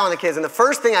I sit down with the kids. And the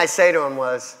first thing I say to him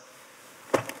was,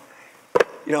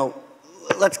 you know,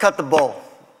 let's cut the bull.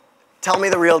 Tell me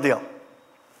the real deal.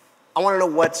 I want to know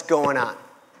what's going on.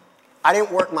 I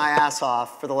didn't work my ass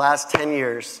off for the last 10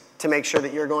 years to make sure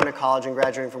that you're going to college and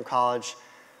graduating from college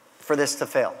for this to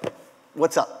fail.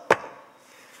 What's up?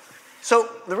 So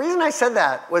the reason I said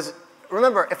that was,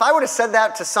 remember, if I would have said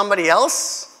that to somebody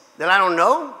else that I don't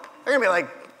know, they're going to be like,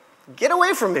 get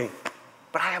away from me.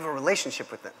 But I have a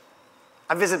relationship with them.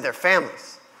 I visit their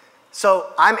families.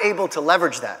 So I'm able to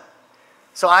leverage that.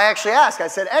 So I actually asked, I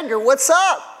said, Edgar, what's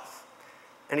up?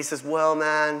 And he says, well,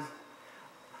 man,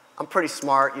 I'm pretty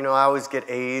smart. You know, I always get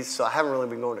A's, so I haven't really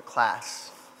been going to class.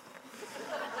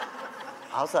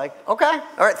 I was like, okay,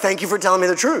 all right, thank you for telling me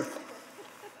the truth.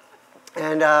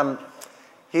 And I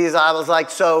was like,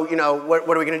 so, you know, what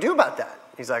are we going to do about that?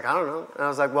 He's like, I don't know. And I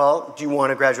was like, well, do you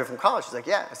want to graduate from college? He's like,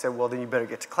 yeah. I said, well, then you better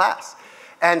get to class.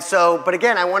 And so, but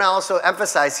again, I want to also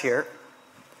emphasize here,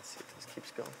 let's see if this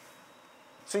keeps going.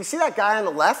 So you see that guy on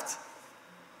the left?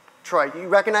 Troy, you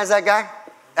recognize that guy?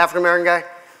 African-American guy?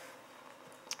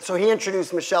 So he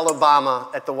introduced Michelle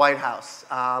Obama at the White House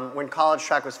when College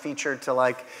Track was featured to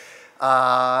like,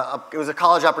 it was a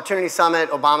college opportunity summit.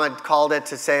 Obama called it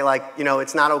to say like, you know,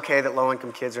 it's not okay that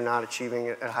low-income kids are not achieving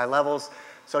at high levels.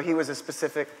 So he was a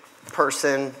specific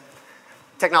person.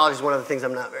 Technology is one of the things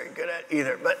I'm not very good at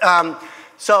either. But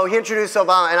so he introduced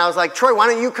Obama, and I was like, Troy, why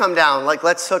don't you come down? Like,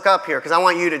 let's hook up here, because I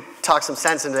want you to talk some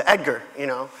sense into Edgar, you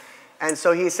know. And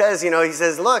so he says, you know, he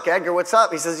says, look, Edgar, what's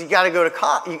up? He says, you got to go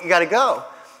to you got to go.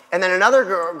 And then another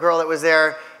girl that was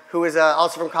there, who was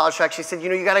also from College Track, she said, you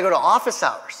know, you got to go to office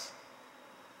hours.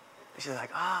 And she's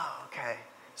like, oh, okay.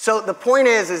 So the point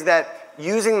is that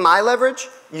using my leverage,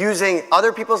 using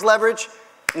other people's leverage,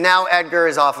 now Edgar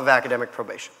is off of academic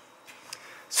probation.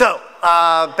 So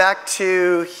back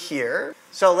to here.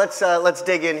 So let's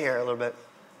dig in here a little bit.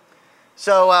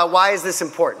 So why is this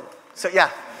important? So yeah.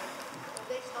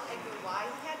 Did they tell Edgar why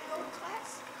he had to go to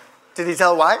class? Did he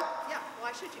tell why? Yeah,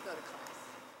 why should you go to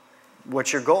class?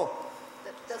 What's your goal?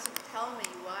 That doesn't tell me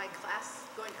why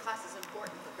going to class is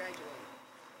important for graduating.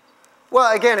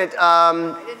 Well, again,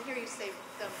 I didn't hear you say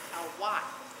them why.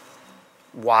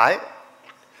 Why?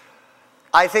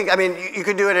 I mean, you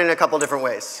could do it in a couple different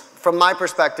ways. From my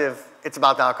perspective, it's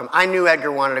about the outcome. I knew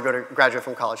Edgar wanted to go to graduate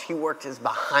from college. He worked his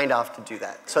behind off to do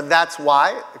that. So that's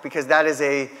why, because that is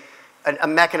a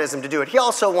mechanism to do it. He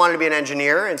also wanted to be an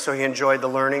engineer, and so he enjoyed the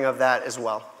learning of that as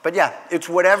well. But yeah, it's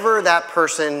whatever that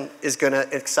person is going to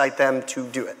excite them to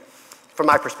do it, from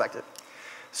my perspective.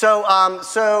 So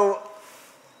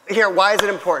here, why is it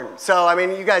important? So, I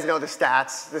mean, you guys know the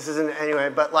stats. This isn't anyway,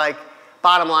 but like,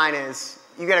 bottom line is,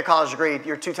 you get a college degree,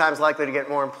 you're 2 times likely to get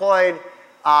more employed,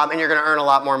 and you're going to earn a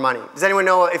lot more money. Does anyone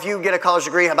know, if you get a college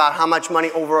degree, about how much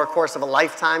money over a course of a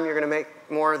lifetime you're going to make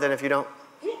more than if you don't?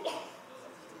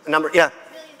 A number, yeah.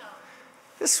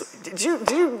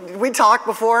 Did we talk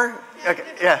before? Okay,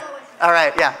 yeah. All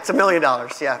right, yeah, it's $1 million.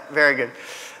 Yeah, very good.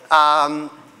 All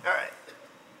right.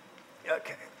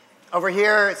 Okay. Over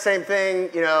here, same thing,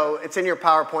 you know, it's in your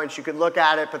PowerPoints, you could look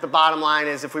at it, but the bottom line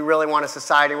is if we really want a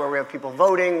society where we have people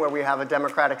voting, where we have a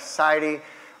democratic society,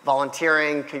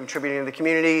 volunteering, contributing to the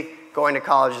community, going to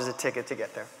college is a ticket to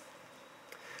get there.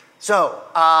 So,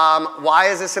 why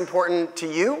is this important to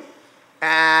you?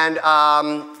 And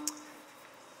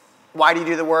why do you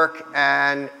do the work?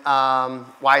 And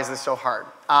why is this so hard?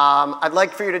 I'd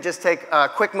like for you to just take a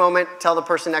quick moment, tell the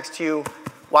person next to you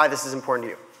why this is important to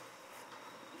you.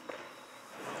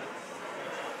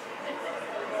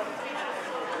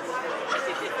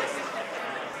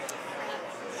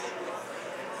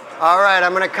 All right,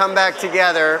 I'm going to come back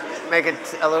together, make it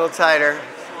a little tighter.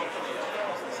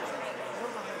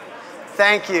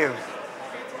 Thank you.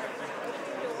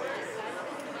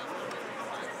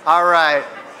 All right.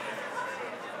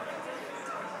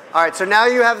 All right, so now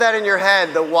you have that in your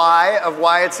head, the why of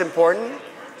why it's important.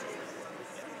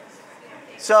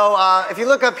 So if you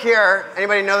look up here,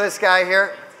 anybody know this guy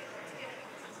here?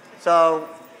 So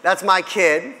that's my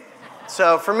kid.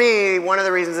 So for me, one of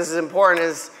the reasons this is important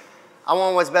is I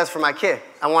want what's best for my kid.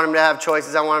 I want him to have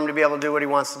choices. I want him to be able to do what he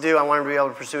wants to do. I want him to be able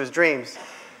to pursue his dreams.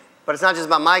 But it's not just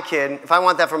about my kid. If I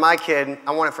want that for my kid,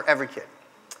 I want it for every kid.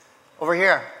 Over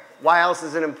here, why else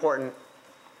is it important?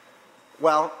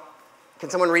 Well,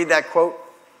 can someone read that quote?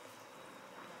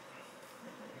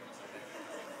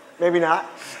 Maybe not.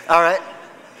 All right.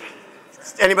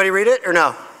 Anybody read it or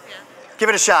no? Yeah. Give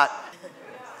it a shot.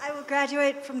 I will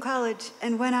graduate from college,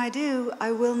 and when I do,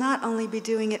 I will not only be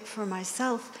doing it for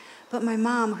myself, but my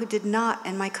mom who did not,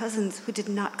 and my cousins who did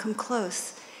not come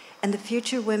close, and the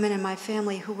future women in my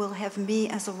family who will have me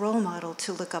as a role model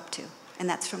to look up to. And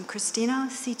that's from Christina,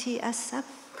 CTSF.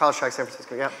 College Track San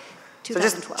Francisco, yeah. So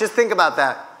 2012. just think about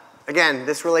that. Again,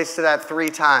 this relates to that 3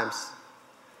 times.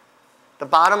 The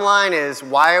bottom line is,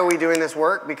 why are we doing this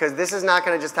work? Because this is not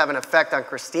going to just have an effect on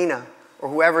Christina or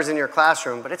whoever's in your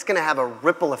classroom, but it's going to have a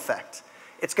ripple effect.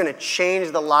 It's going to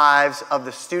change the lives of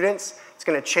the students, it's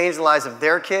going to change the lives of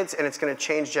their kids, and it's going to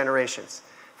change generations.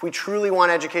 If we truly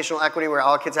want educational equity where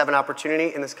all kids have an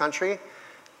opportunity in this country,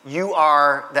 you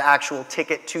are the actual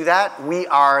ticket to that. We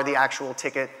are the actual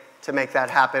ticket to make that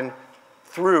happen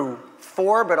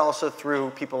but also through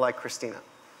people like Christina.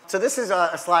 So this is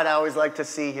a slide I always like to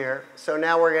see here. So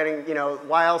now we're getting,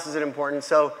 why else is it important?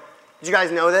 So did you guys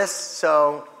know this?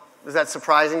 So is that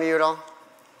surprising to you at all?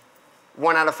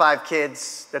 1 out of 5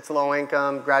 kids that's low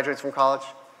income graduates from college.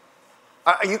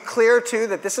 Are you clear too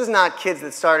that this is not kids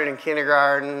that started in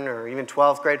kindergarten or even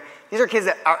 12th grade? These are kids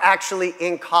that are actually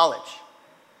in college.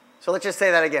 So let's just say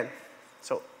that again.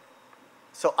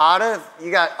 So you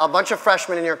got a bunch of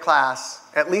freshmen in your class,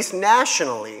 at least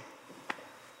nationally,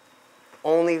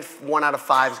 only 1 out of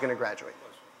 5 is going to graduate.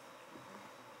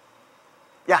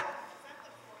 Yeah.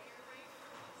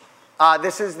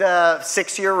 This is the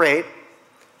 6-year rate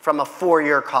from a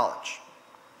 4-year college.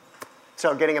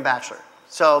 So getting a bachelor.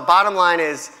 So bottom line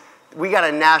is, we got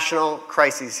a national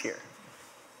crisis here.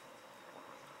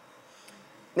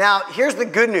 Now, here's the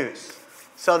good news.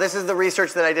 So this is the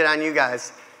research that I did on you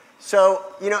guys. So,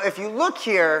 if you look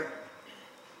here,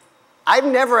 I've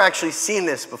never actually seen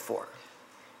this before.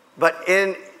 But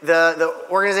in the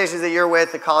organizations that you're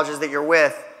with, the colleges that you're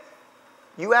with,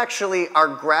 you actually are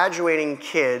graduating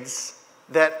kids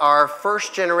that are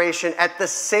first generation at the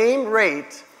same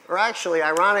rate, or actually,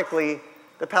 ironically,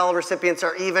 the Pell recipients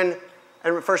are even,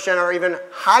 and first gen are even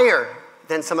higher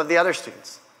than some of the other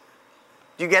students.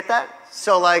 Do you get that?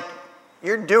 So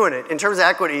you're doing it. In terms of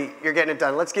equity, you're getting it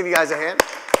done. Let's give you guys a hand.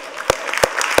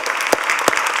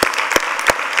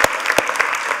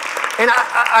 And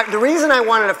the reason I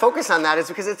wanted to focus on that is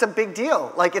because it's a big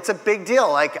deal. It's a big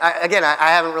deal. Again, I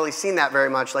haven't really seen that very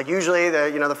much. Usually,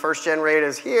 the first gen rate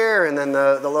is here, and then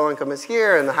the low income is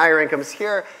here, and the higher income is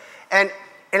here. And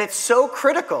it's so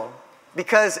critical,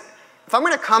 because if I'm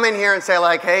going to come in here and say,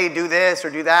 hey, do this or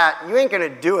do that, you ain't going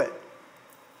to do it.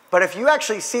 But if you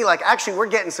actually see, actually, we're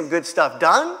getting some good stuff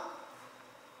done,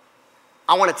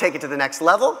 I want to take it to the next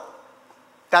level,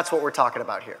 that's what we're talking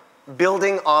about here.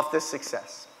 Building off this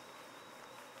success.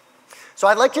 So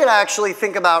I'd like you to actually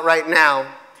think about right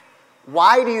now,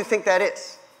 why do you think that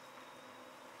is?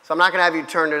 So I'm not going to have you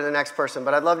turn to the next person,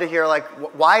 but I'd love to hear,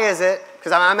 why is it?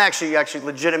 Because I'm actually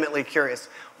legitimately curious.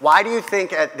 Why do you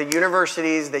think at the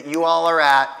universities that you all are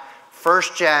at,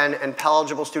 first gen and Pell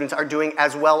eligible students are doing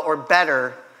as well or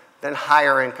better than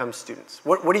higher income students?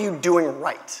 What are you doing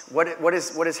right? What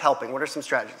is helping? What are some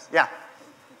strategies? Yeah.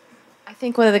 I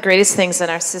think one of the greatest things in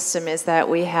our system is that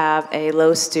we have a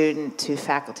low student to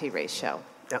faculty ratio.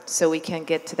 Yep. So we can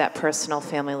get to that personal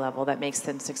family level that makes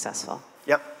them successful.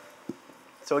 Yep.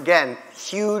 So again,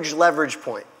 huge leverage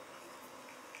point.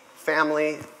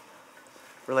 Family,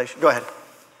 relation. Go ahead.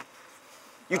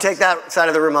 You take that side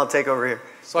of the room, I'll take over here.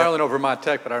 So I only know Vermont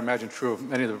Tech, but I imagine true of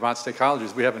many of the Vermont State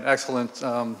colleges. We have an excellent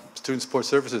student support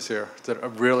services here that are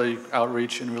really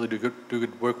outreach and really do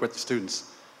good work with the students.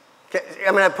 Okay,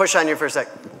 I'm going to push on you for a sec.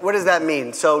 What does that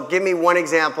mean? So give me one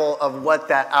example of what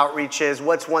that outreach is.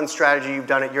 What's one strategy you've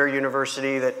done at your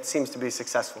university that seems to be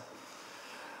successful?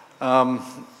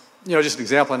 Just an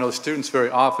example, I know students very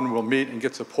often will meet and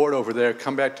get support over there,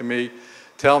 come back to me,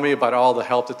 tell me about all the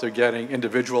help that they're getting,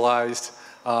 individualized,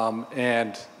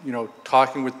 and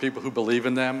talking with people who believe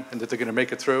in them and that they're going to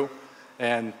make it through,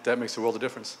 and that makes a world of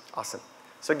difference. Awesome.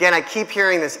 So again, I keep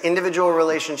hearing this individual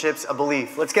relationships, a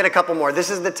belief. Let's get a couple more.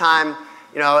 This is the time,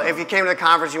 if you came to the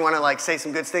conference, you want to say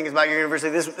some good things about your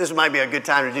university, this might be a good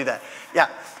time to do that. Yeah.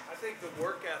 I think the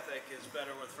work ethic is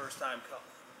better with first-time college.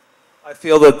 I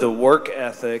feel that the work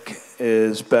ethic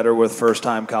is better with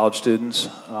first-time college students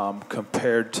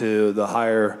compared to the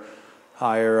higher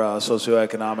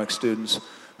socioeconomic students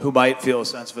who might feel a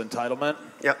sense of entitlement.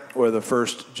 Yep. Where the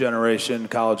first-generation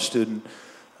college student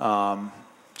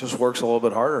just works a little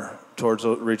bit harder towards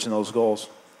reaching those goals.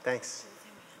 Thanks.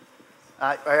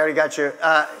 I already got you.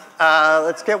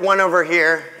 Let's get one over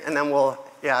here, and then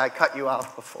I cut you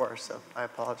off before, so I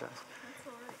apologize.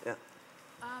 Yeah.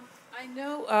 I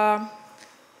know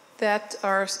that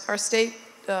our state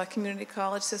community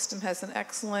college system has an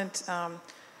excellent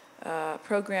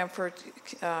program for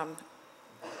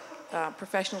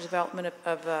professional development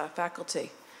of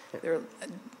faculty. There are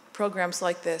programs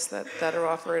like this that are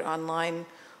offered online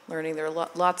learning. There are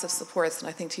lots of supports, and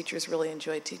I think teachers really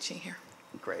enjoy teaching here.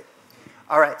 Great.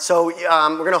 All right, so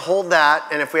we're going to hold that,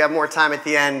 and if we have more time at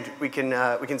the end, we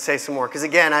can say some more. Because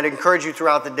again, I'd encourage you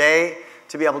throughout the day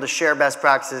to be able to share best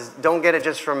practices. Don't get it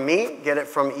just from me, get it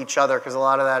from each other, because a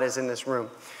lot of that is in this room.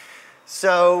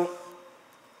 So,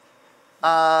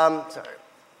 sorry.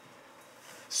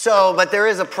 So, but there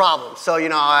is a problem. So, you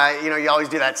always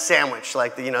do that sandwich,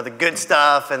 like the good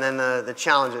stuff and then the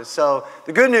challenges. So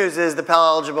the good news is the Pell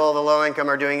eligible, the low income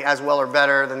are doing as well or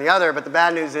better than the other, but the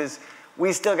bad news is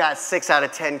we still got 6 out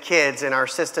of 10 kids in our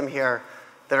system here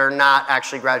that are not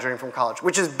actually graduating from college,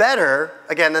 which is better,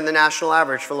 again, than the national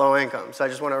average for low income. So I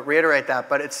just want to reiterate that,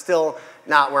 but it's still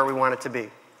not where we want it to be.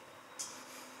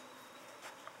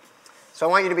 So I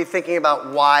want you to be thinking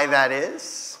about why that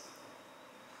is.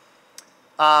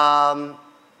 And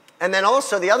then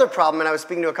also the other problem, and I was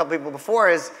speaking to a couple people before,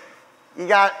 is you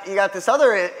got this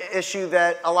other issue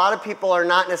that a lot of people are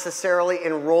not necessarily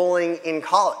enrolling in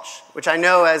college, which I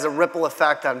know has a ripple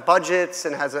effect on budgets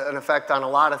and has an effect on a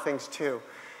lot of things too.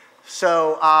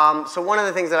 So, so one of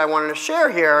the things that I wanted to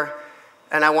share here,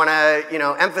 and I want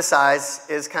to emphasize,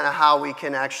 is kind of how we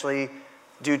can actually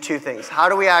do 2 things. How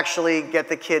do we actually get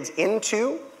the kids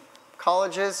into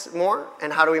colleges more,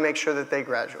 and how do we make sure that they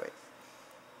graduate?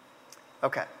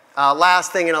 Okay.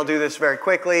 Last thing, and I'll do this very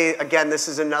quickly. Again, this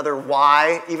is another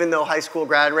why. Even though high school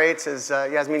grad rates, as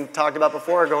Yasmin talked about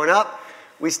before, are going up,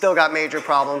 we still got major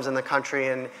problems in the country,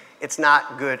 and it's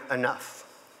not good enough.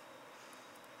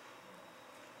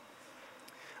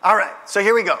 All right, so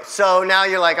here we go. So now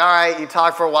you're like, all right, you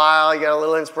talk for a while, you got a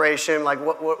little inspiration, like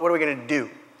what are we going to do?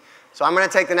 So I'm going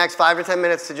to take the next 5 to 10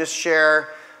 minutes to just share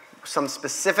some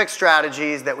specific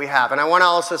strategies that we have. And I want to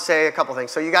also say a couple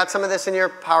things. So you got some of this in your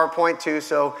PowerPoint too,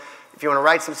 so if you want to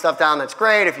write some stuff down, that's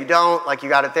great. If you don't, like you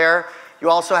got it there.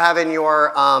 You also have in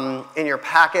your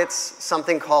packets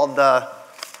something called the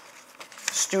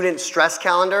Student Stress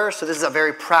Calendar. So this is a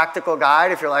very practical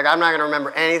guide. If you're like, I'm not going to remember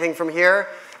anything from here,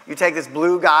 you take this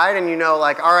blue guide and you know,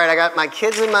 like, all right, I got my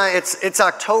kids in it's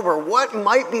October. What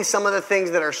might be some of the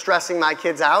things that are stressing my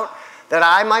kids out that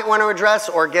I might want to address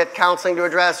or get counseling to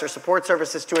address or support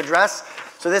services to address?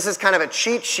 So this is kind of a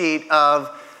cheat sheet of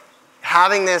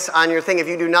having this on your thing. If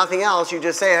you do nothing else, you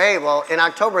just say, hey, well, in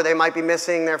October they might be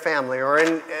missing their family or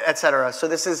et cetera. So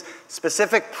this is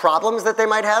specific problems that they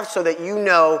might have so that you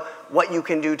know what you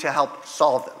can do to help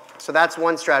solve them. So that's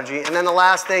one strategy. And then the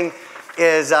last thing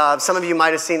is some of you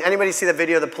might have seen, anybody see the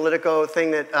video, the Politico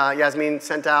thing that Yasmin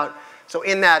sent out? So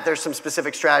in that, there's some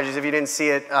specific strategies. If you didn't see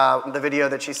it, the video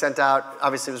that she sent out,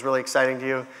 obviously was really exciting to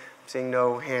you. I'm seeing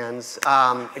no hands.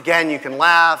 Again, you can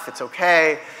laugh, it's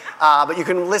okay. But you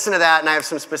can listen to that, and I have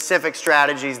some specific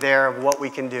strategies there of what we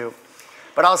can do.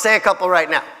 But I'll say a couple right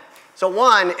now. So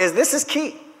one is, this is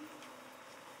key.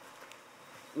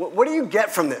 What do you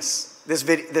get from this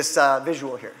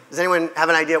visual here? Does anyone have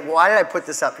an idea? Why did I put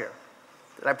this up here?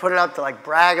 Did I put it up to like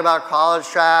brag about college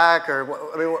track, or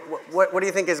what do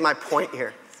you think is my point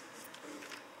here?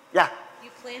 Yeah? You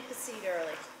plant the seed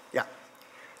early. Yeah.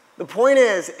 The point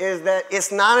is that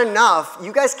it's not enough.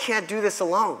 You guys can't do this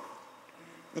alone.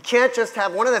 You can't just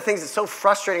have, one of the things that's so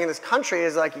frustrating in this country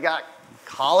is like you got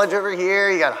college over here,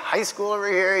 you got high school over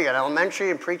here, you got elementary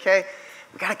and pre-K.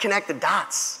 We got to connect the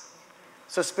dots.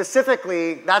 So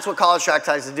specifically, that's what college track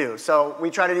tries to do. So we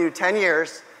try to do 10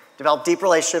 years, develop deep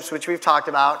relationships, which we've talked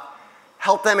about,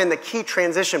 help them in the key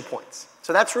transition points.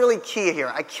 So that's really key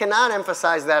here. I cannot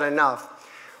emphasize that enough.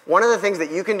 One of the things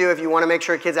that you can do if you want to make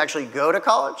sure kids actually go to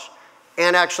college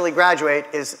and actually graduate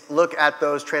is look at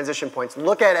those transition points.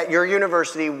 Look at your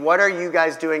university, what are you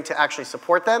guys doing to actually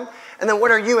support them? And then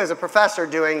what are you as a professor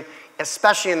doing,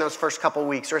 especially in those first couple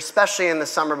weeks or especially in the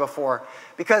summer before?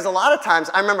 Because a lot of times,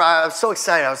 I remember I was so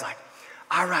excited, I was like,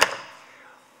 all right,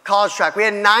 college track. We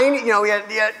had 90, we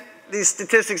had these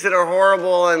statistics that are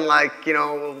horrible and like,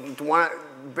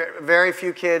 very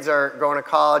few kids are going to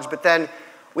college, but then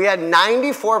we had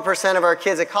 94% of our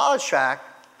kids at college track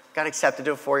got accepted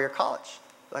to a 4-year college.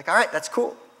 Like, all right, that's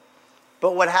cool.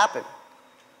 But what happened?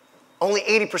 Only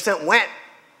 80% went.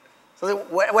 So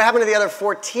what happened to the other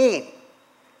 14?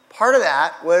 Part of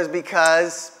that was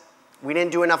because we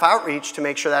didn't do enough outreach to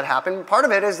make sure that happened. Part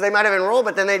of it is they might have enrolled,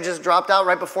 but then they just dropped out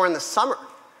right before in the summer.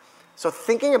 So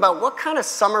thinking about what kind of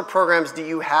summer programs do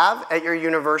you have at your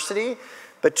university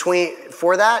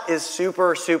for that is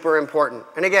super, super important.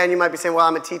 And again, you might be saying, well,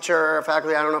 I'm a teacher or a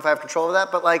faculty, I don't know if I have control of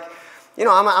that, but like, I'm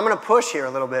going to push here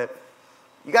a little bit.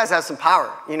 You guys have some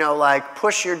power, like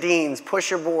push your deans,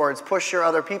 push your boards, push your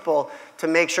other people to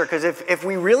make sure, because if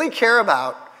we really care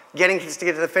about getting kids to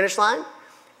get to the finish line,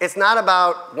 it's not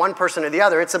about one person or the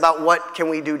other. It's about what can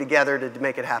we do together to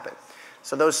make it happen.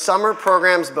 So those summer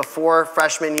programs before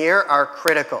freshman year are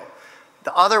critical.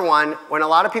 The other one, when a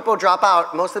lot of people drop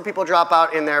out, most of the people drop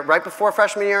out in there right before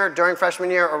freshman year, during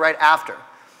freshman year, or right after.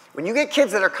 When you get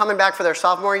kids that are coming back for their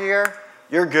sophomore year,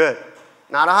 you're good.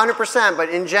 Not 100%, but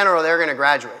in general, they're going to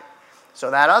graduate.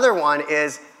 So that other one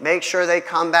is make sure they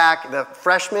come back the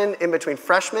freshmen, in between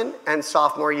freshman and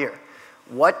sophomore year.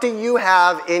 What do you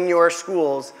have in your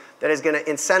schools that is going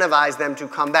to incentivize them to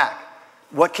come back?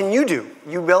 What can you do?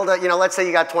 You build a, let's say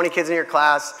you got 20 kids in your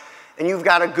class and you've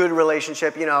got a good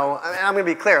relationship, I'm going to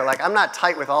be clear, like I'm not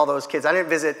tight with all those kids. I didn't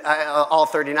visit all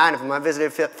 39 of them. I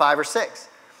visited 5 or 6.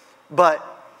 But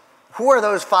who are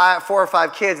those 4 or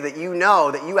 5 kids that you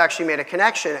know that you actually made a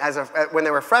connection when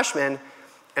they were freshmen?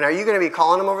 And are you going to be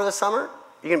calling them over the summer?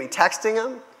 Are you going to be texting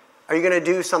them? Are you going to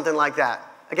do something like that?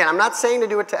 Again, I'm not saying to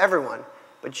do it to everyone,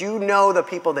 but you know the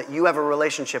people that you have a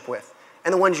relationship with.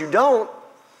 And the ones you don't,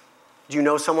 do you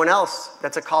know someone else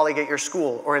that's a colleague at your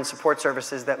school or in support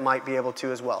services that might be able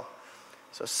to as well?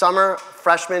 So summer,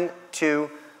 freshman to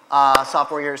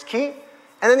sophomore year is key.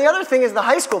 And then the other thing is the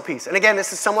high school piece. And again,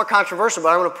 this is somewhat controversial, but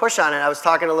I want to push on it. I was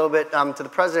talking a little bit to the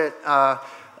president of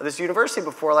this university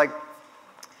before. Like,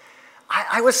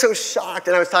 I was so shocked,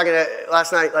 and I was talking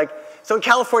last night. Like, so in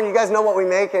California, you guys know what we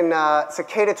make in so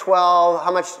K-12.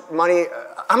 How much money?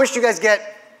 How much do you guys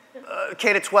get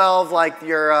K-12? Like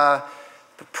your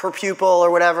per pupil or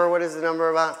whatever. What is the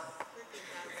number about?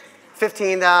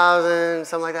 15,000,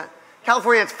 something like that.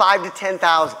 California, it's 5,000 to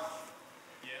 10,000.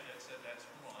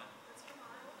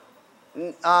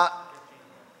 I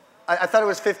thought it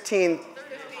was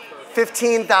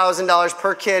 $15,000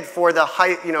 per kid for the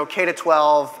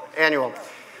K-12 annual.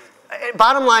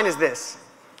 Bottom line is this.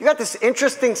 You got this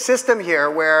interesting system here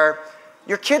where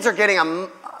your kids are getting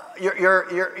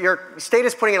your state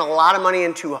is putting in a lot of money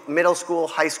into middle school,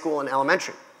 high school, and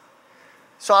elementary.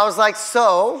 So I was like,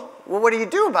 well, what do you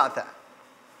do about that?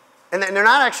 And they're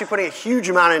not actually putting a huge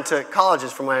amount into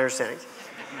colleges, from my understanding.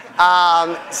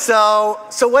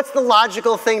 So what's the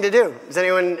logical thing to do? Does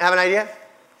anyone have an idea?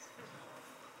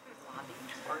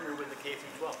 Partner with the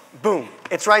K-12. Boom.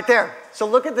 It's right there. So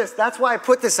look at this. That's why I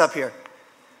put this up here.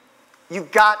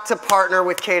 You've got to partner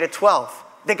with K-12.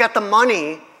 They got the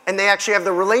money, and they actually have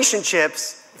the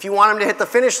relationships. If you want them to hit the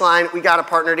finish line, we got to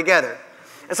partner together.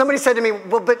 And somebody said to me,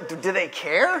 well, but do they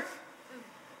care?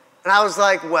 And I was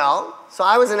like, well, so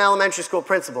I was an elementary school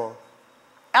principal.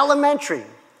 Elementary.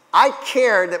 I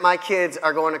cared that my kids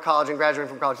are going to college and graduating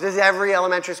from college. Does every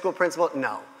elementary school principal?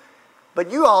 No. But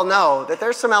you all know that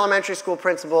there's some elementary school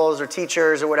principals or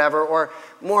teachers or whatever, or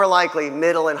more likely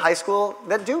middle and high school,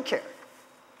 that do care.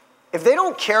 If they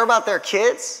don't care about their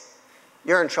kids,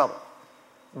 you're in trouble.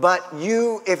 But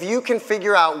if you can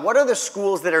figure out what are the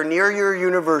schools that are near your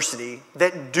university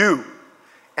that do,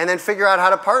 and then figure out how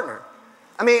to partner.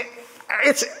 I mean,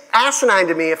 it's asinine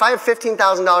to me. If I have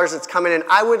 $15,000 that's coming in,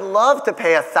 I would love to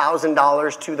pay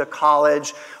 $1,000 to the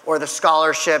college or the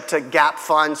scholarship to gap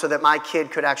fund so that my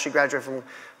kid could actually graduate from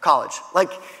college.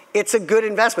 Like, it's a good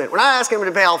investment. We're not asking them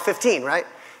to pay all 15, right?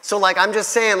 So like, I'm just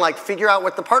saying, like, figure out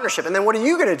what the partnership, and then what are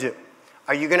you gonna do?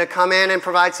 Are you gonna come in and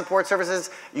provide support services?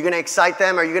 Are you gonna excite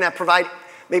them? Are you gonna provide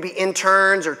maybe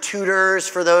interns or tutors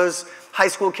for those high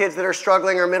school kids that are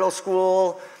struggling, or middle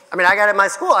school? I mean, I got at my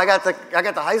school, I got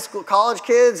the high school, college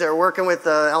kids. They're working with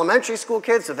the elementary school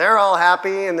kids, so they're all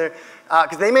happy, and they're,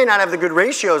 because they may not have the good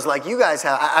ratios like you guys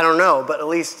have. I don't know, but at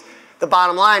least the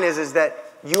bottom line is that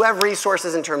you have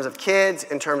resources in terms of kids,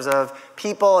 in terms of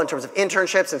people, in terms of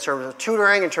internships, in terms of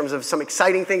tutoring, in terms of some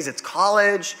exciting things. It's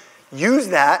college. Use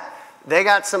that. They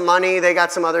got some money. They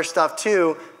got some other stuff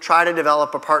too. Try to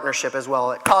develop a partnership as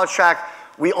well. At College Track,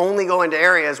 we only go into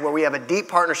areas where we have a deep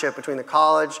partnership between the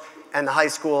college and the high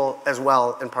school as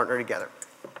well, and partner together.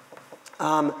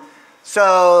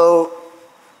 So,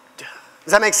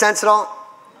 does that make sense at all?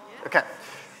 Okay.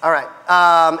 All right.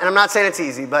 And I'm not saying it's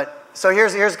easy, but so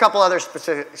here's a couple other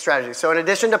specific strategies. So in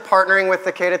addition to partnering with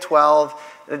the K-12,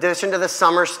 in addition to the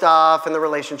summer stuff and the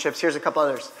relationships, here's a couple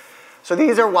others. So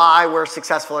these are why we're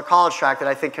successful at College Track that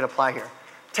I think can apply here.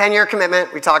 10-year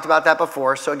commitment, we talked about that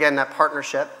before. So again, that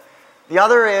partnership. The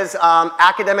other is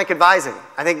academic advising.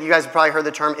 I think you guys have probably heard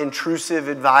the term intrusive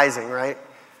advising, right?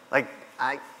 Like,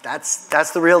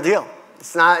 that's the real deal.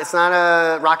 It's not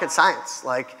a rocket science.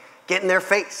 Like, get in their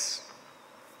face,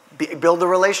 build a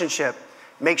relationship,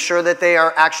 make sure that they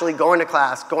are actually going to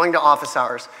class, going to office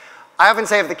hours. I often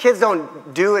say if the kids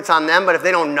don't do, it's on them, but if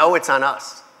they don't know, it's on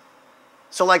us.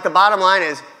 So like the bottom line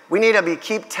is we need to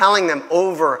keep telling them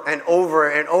over and over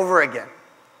and over again.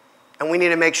 And we need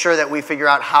to make sure that we figure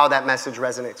out how that message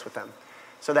resonates with them.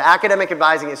 So the academic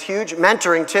advising is huge.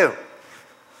 Mentoring too.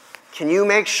 Can you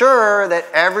make sure that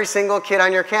every single kid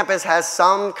on your campus has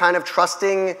some kind of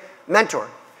trusting mentor?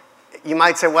 You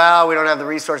might say, well, we don't have the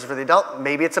resources for the adult.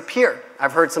 Maybe it's a peer.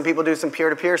 I've heard some people do some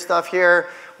peer-to-peer stuff here.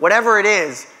 Whatever it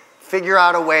is, figure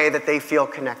out a way that they feel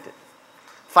connected.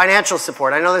 Financial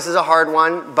support. I know this is a hard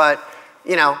one, but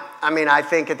you know, I mean, I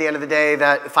think at the end of the day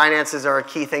that finances are a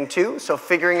key thing too. So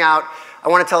figuring out, I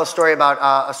want to tell a story about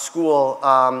a school,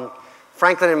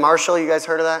 Franklin and Marshall. You guys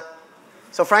heard of that?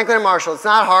 So Franklin and Marshall, it's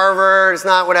not Harvard, it's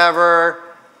not whatever,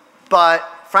 but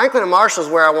Franklin and Marshall is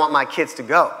where I want my kids to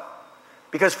go.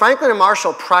 Because Franklin and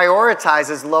Marshall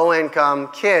prioritizes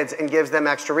low-income kids and gives them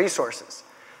extra resources.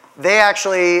 They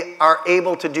actually are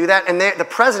able to do that, and the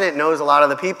president knows a lot of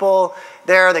the people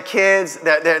there, the kids.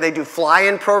 They do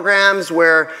fly-in programs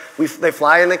where they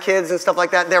fly in the kids and stuff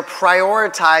like that. They're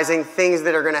prioritizing things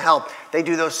that are going to help. They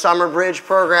do those summer bridge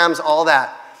programs, all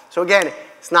that. So again,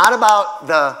 it's not about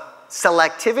the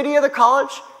selectivity of the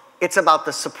college, it's about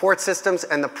the support systems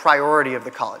and the priority of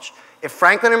the college. If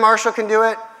Franklin and Marshall can do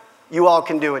it, you all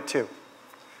can do it too.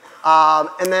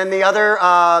 And then the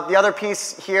other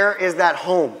piece here is that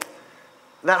home.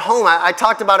 That home, I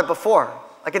talked about it before.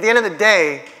 Like at the end of the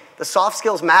day, the soft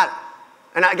skills matter.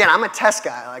 And again, I'm a test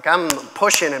guy. Like I'm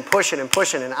pushing and pushing and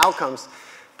pushing and outcomes.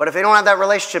 But if they don't have that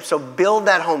relationship, so build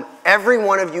that home. Every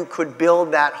one of you could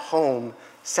build that home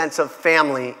sense of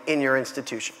family in your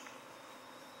institution.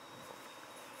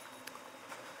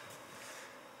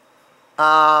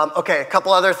 Okay, a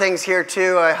couple other things here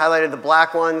too. I highlighted the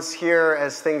black ones here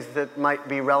as things that might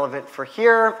be relevant for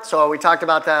here. So we talked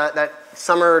about that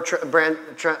summer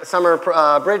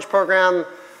bridge program,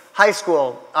 high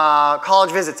school,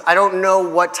 college visits. I don't know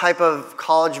what type of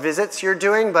college visits you're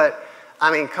doing, but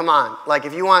I mean, come on. Like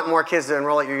if you want more kids to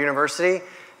enroll at your university,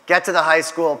 get to the high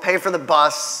school, pay for the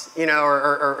bus, you know,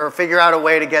 or figure out a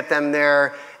way to get them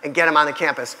there and get them on the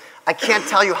campus. I can't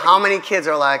tell you how many kids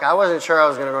are like, I wasn't sure I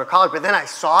was going to go to college, but then I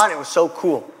saw it, it was so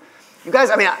cool. You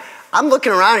guys, I mean, I'm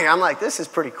looking around here, I'm like, this is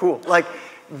pretty cool. Like,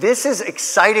 this is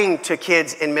exciting to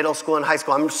kids in middle school and high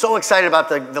school. I'm so excited about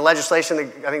the legislation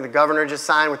that I think the governor just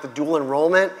signed with the dual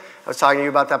enrollment. I was talking to you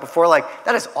about that before. Like,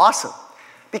 that is awesome.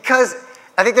 Because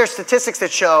I think there's statistics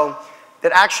that show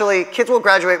that actually kids will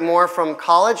graduate more from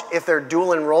college if they're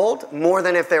dual enrolled more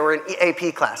than if they were in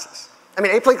AP classes. I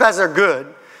mean, AP classes are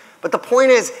good, but the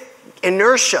point is,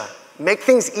 inertia, make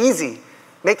things easy,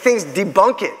 make things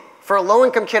debunk it. For a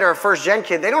low-income kid or a first-gen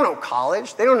kid, they don't know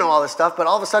college, they don't know all this stuff, but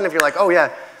all of a sudden if you're like, oh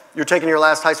yeah, you're taking your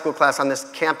last high school class on this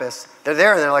campus, they're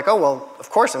there and they're like, oh well, of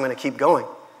course I'm going to keep going.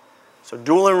 So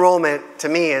dual enrollment to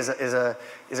me is a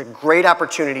great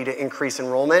opportunity to increase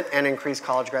enrollment and increase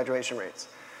college graduation rates.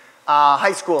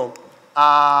 High school,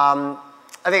 I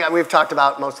think we've talked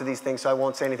about most of these things, so I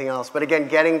won't say anything else, but again,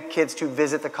 getting kids to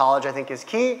visit the college I think is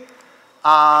key.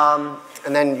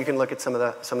 And then you can look at some of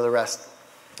the rest.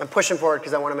 I'm pushing forward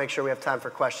because I want to make sure we have time for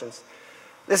questions.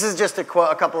 This is just a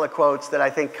couple of quotes that I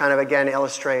think kind of again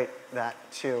illustrate that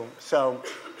too. So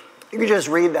you can just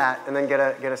read that and then get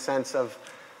a sense of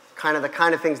the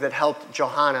kind of things that helped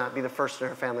Johanna be the first in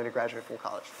her family to graduate from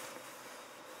college.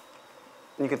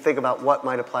 And you can think about what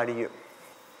might apply to you.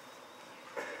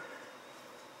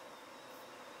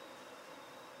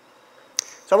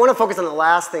 So I want to focus on the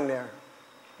last thing there.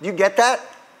 Do you get that?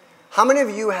 How many of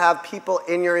you have people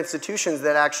in your institutions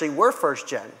that actually were first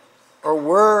gen or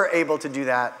were able to do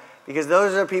that? Because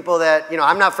those are people that, you know,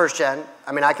 I'm not first gen.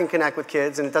 I mean, I can connect with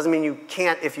kids, and it doesn't mean you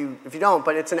can't if you don't,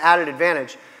 but it's an added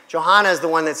advantage. Johanna is the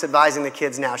one that's advising the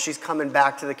kids now. She's coming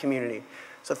back to the community.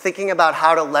 So thinking about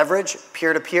how to leverage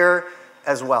peer-to-peer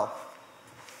as well.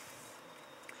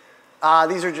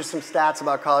 These are just some stats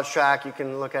about College Track. You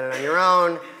can look at it on your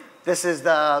own. This is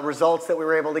the results that we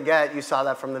were able to get. You saw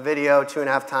that from the video,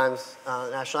 2.5 times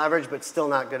national average, but still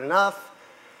not good enough.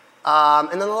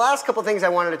 And then the last couple things I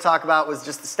wanted to talk about was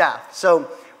just the staff. So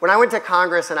when I went to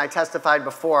Congress and I testified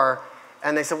before,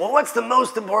 and they said, well, what's the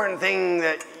most important thing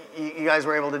that you guys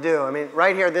were able to do? I mean,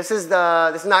 right here, this is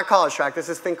not College Track. This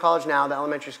is Think College Now, the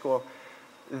elementary school.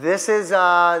 This is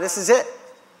it.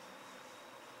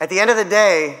 At the end of the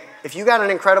day, if you got an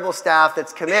incredible staff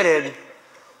that's committed,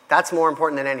 that's more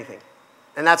important than anything.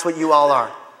 And that's what you all are.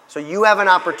 So you have an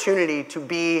opportunity to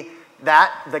be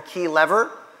the key lever.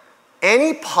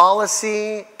 Any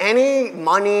policy, any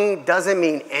money doesn't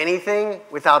mean anything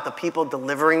without the people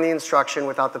delivering the instruction,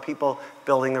 without the people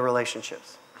building the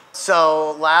relationships.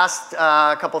 So last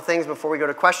couple things before we go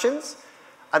to questions.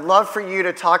 I'd love for you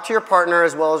to talk to your partner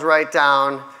as well as write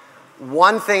down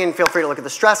one thing, and feel free to look at the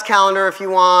stress calendar if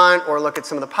you want, or look at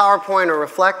some of the PowerPoint or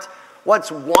reflect.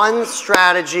 What's one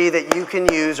strategy that you can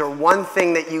use or one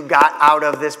thing that you got out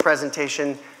of this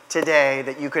presentation today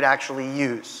that you could actually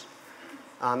use?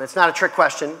 It's not a trick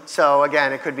question. So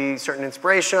again, it could be certain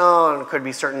inspirational, and it could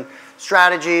be certain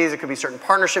strategies, it could be certain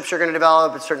partnerships you're going to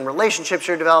develop, it's certain relationships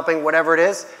you're developing, whatever it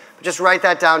is. But just write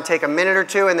that down, take a minute or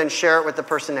two, and then share it with the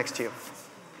person next to you.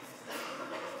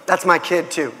 That's my kid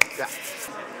too. Yeah.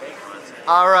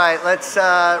 All right, let's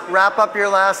wrap up your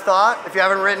last thought. If you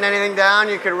haven't written anything down,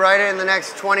 you could write it in the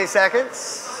next 20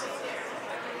 seconds.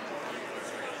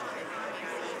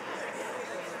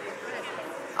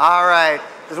 All right,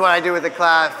 this is what I do with the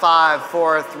class. 5,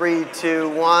 4, 3, 2,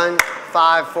 1.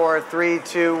 5, 4, 3,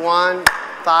 2, 1.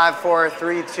 5, 4,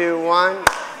 3, 2, 1.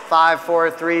 5,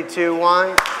 4, 3, 2,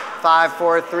 1. 5,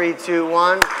 4, 3, 2,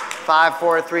 1. 5,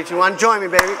 4, 3, 2, 1. Join me,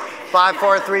 baby. 5,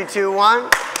 4, 3, 2, 1.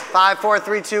 5, 4,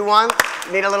 3, 2, 1.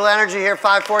 Need a little energy here.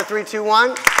 5, 4, 3, 2,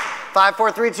 1. 5,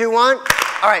 4, 3, 2, 1. All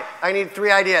right, I need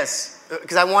 3 ideas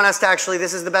because I want us to actually,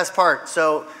 this is the best part.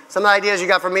 So some of the ideas you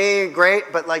got from me, great,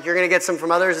 but like you're going to get some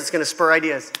from others. It's going to spur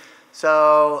ideas.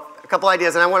 So a couple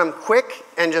ideas, and I want them quick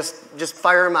and just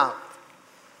fire them out.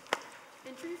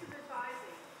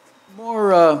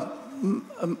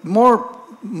 More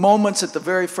moments at the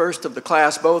very first of the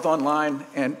class, both online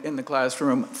and in the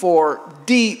classroom, for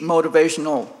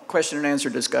de-motivational question and answer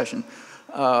discussion.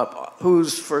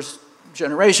 Who's first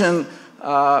generation?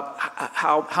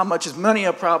 How much is money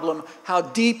a problem? How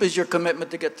deep is your commitment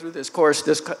to get through this course,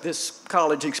 this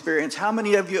college experience? How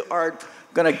many of you are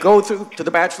going to go through to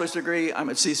the bachelor's degree? I'm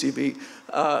at CCB.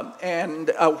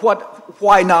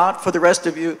 Why not for the rest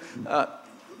of you?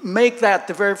 Make that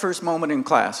the very first moment in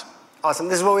class. Awesome.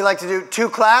 This is what we like to do. 2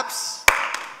 claps.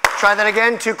 Try that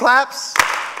again. 2 claps.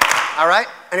 All right.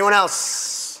 Anyone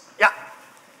else? Yeah.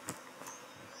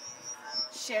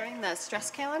 Sharing the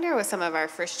stress calendar with some of our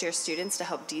first-year students to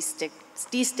help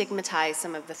destigmatize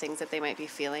some of the things that they might be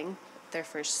feeling their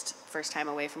first time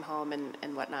away from home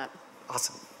and whatnot.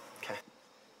 Awesome. Okay.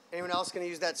 Anyone else going to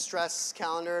use that stress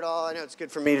calendar at all? I know it's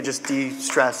good for me to just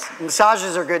de-stress.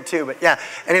 Massages are good too, but yeah.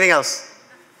 Anything else?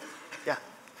 Yeah.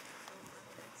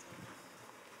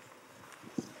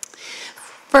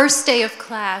 First day of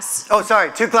class. Oh,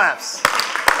 sorry. 2 claps.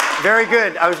 Very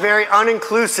good. I was very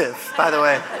uninclusive, by the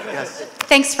way. Yes.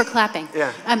 Thanks for clapping.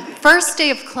 Yeah. First day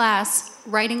of class,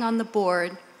 writing on the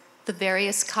board the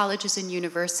various colleges and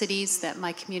universities that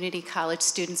my community college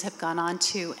students have gone on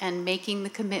to and making the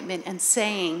commitment and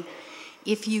saying,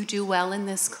 if you do well in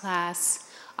this class,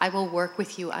 I will work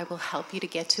with you. I will help you to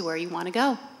get to where you want to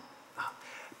go.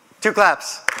 2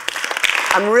 claps.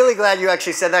 I'm really glad you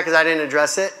actually said that because I didn't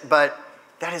address it, but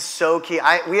that is so key.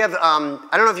 We have, I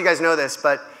don't know if you guys know this,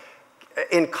 but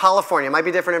in California, it might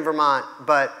be different in Vermont,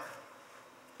 but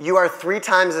you are 3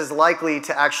 times as likely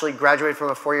to actually graduate from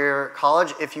a 4-year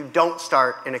college if you don't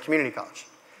start in a community college.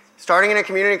 Starting in a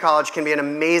community college can be an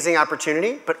amazing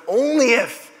opportunity, but only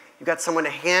if you've got someone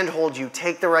to handhold you,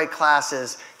 take the right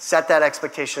classes, set that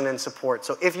expectation and support.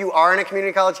 So if you are in a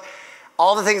community college,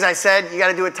 all the things I said, you got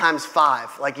to do it times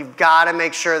 5. Like you've got to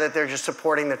make sure that they're just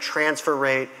supporting the transfer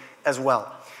rate as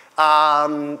well.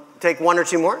 Take 1 or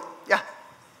 2 more. Yeah.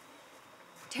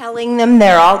 Telling them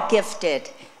they're all gifted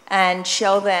and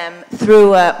show them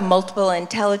through a multiple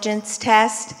intelligence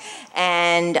test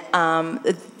and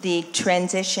the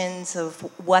transitions of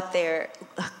what they're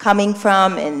coming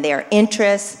from and their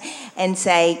interests, and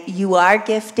say, you are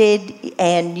gifted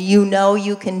and you know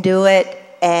you can do it,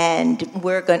 and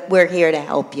we're here to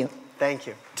help you. Thank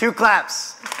you. 2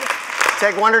 claps.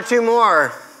 Take 1 or 2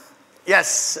 more.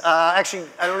 Yes. Actually,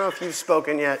 I don't know if you've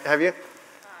spoken yet. Have you?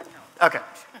 No. Okay.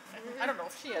 I don't know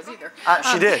if she has either.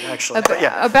 She did, actually.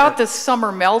 About the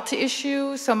summer melt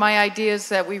issue, so my idea is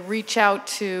that we reach out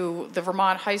to the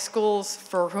Vermont high schools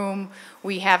for whom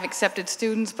we have accepted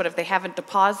students, but if they haven't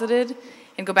deposited,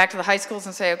 and go back to the high schools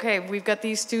and say, okay, we've got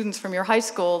these students from your high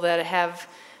school that have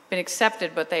been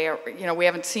accepted, but they are, we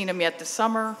haven't seen them yet this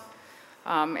summer,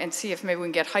 and see if maybe we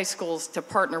can get high schools to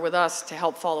partner with us to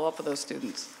help follow up with those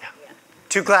students. Yeah.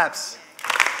 2 claps.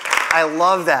 I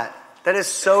love that. That is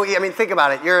so easy. I mean, think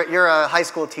about it. You're a high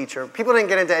school teacher. People didn't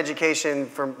get into education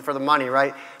for the money,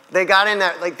 right? They got in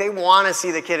that, like, they want to see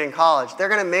the kid in college. They're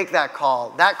going to make that call.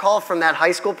 That call from that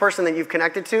high school person that you've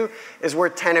connected to is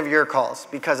worth 10 of your calls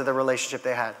because of the relationship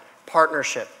they had.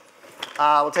 Partnership.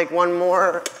 We'll take 1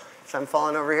 more. So I'm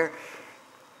falling over here.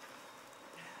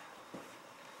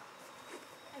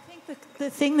 I think the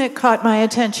thing that caught my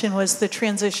attention was the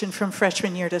transition from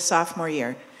freshman year to sophomore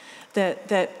year.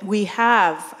 That we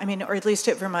have, or at least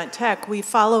at Vermont Tech, we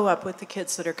follow up with the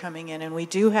kids that are coming in, and we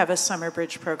do have a summer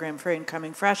bridge program for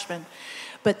incoming freshmen.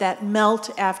 But that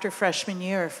melt after freshman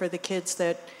year for the kids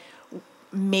that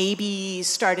maybe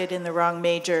started in the wrong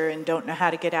major and don't know how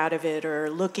to get out of it, or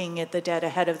looking at the debt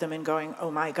ahead of them and going,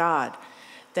 oh my God,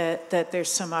 that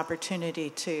there's some opportunity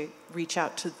to reach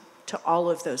out to all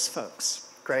of those folks.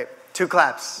 Great. 2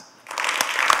 claps.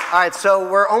 All right, so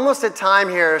we're almost at time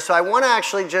here, so I want to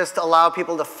actually just allow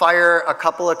people to fire a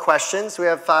couple of questions. We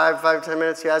have 10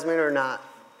 minutes, Yasmin, or not?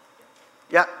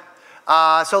 Yeah.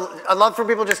 So I'd love for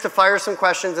people just to fire some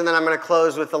questions, and then I'm going to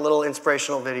close with a little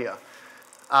inspirational video.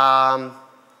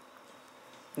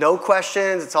 No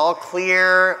questions, it's all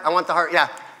clear. I want the heart, yeah,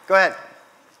 go ahead.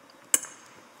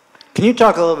 Can you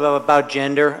talk a little bit about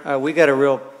gender? We got a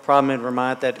real problem in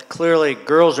Vermont that clearly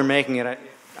girls are making it.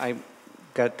 I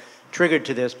got triggered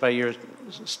to this by your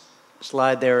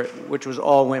slide there, which was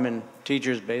all women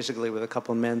teachers basically with a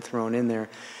couple of men thrown in there.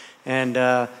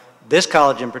 And this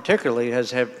college in particularly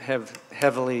has have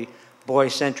heavily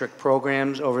boy-centric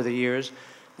programs over the years,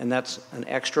 and that's an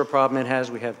extra problem it has.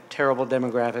 We have terrible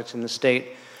demographics in the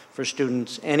state for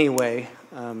students anyway.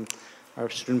 Our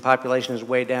student population is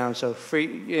way down. So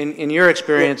in your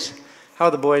experience, how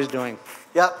are the boys doing?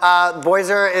 Yeah, boys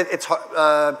are,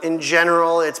 in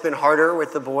general, it's been harder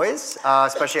with the boys,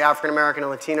 especially African American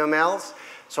and Latino males.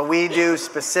 So we do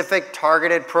specific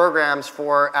targeted programs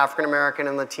for African American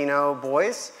and Latino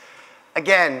boys.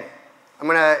 Again, I'm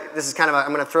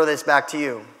gonna throw this back to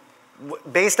you.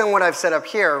 Based on what I've set up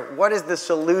here, what is the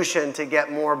solution to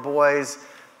get more boys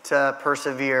to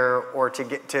persevere, or to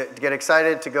get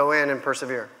excited to go in and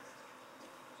persevere?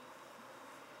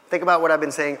 Think about what I've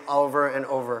been saying over and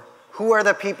over. Who are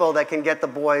the people that can get the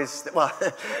boys, well,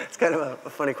 it's kind of a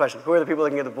funny question. Who are the people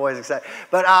that can get the boys excited?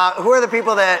 But who are the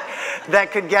people that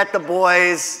could get the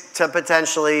boys to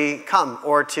potentially come,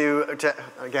 or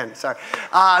again, sorry.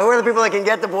 Who are the people that can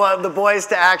get the boys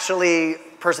to actually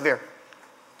persevere?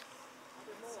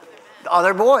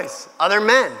 Other boys, other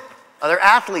men, other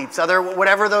athletes, other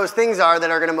whatever those things are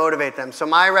that are going to motivate them. So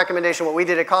my recommendation, what we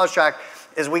did at College Track,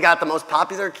 is we got the most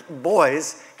popular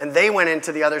boys, and they went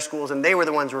into the other schools, and they were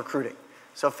the ones recruiting.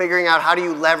 So figuring out how do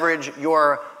you leverage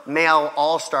your male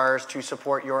all-stars to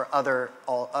support your other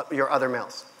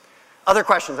males. Other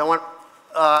questions?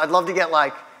 I'd love to get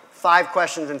like 5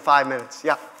 questions in 5 minutes.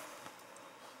 Yeah.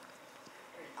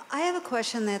 I have a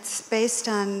question that's based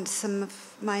on some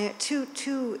of my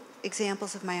two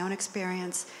examples of my own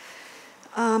experience.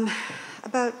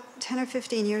 About 10 or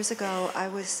 15 years ago, I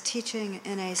was teaching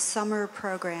in a summer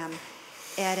program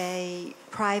at a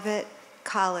private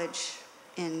college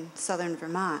in southern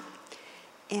Vermont.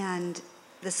 And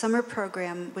the summer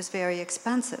program was very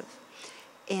expensive.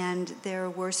 And there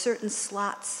were certain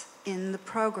slots in the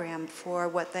program for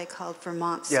what they called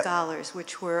Vermont Scholars,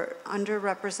 which were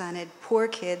underrepresented poor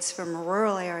kids from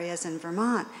rural areas in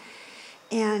Vermont.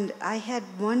 And I had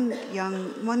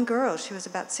one girl, she was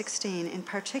about 16 in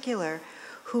particular,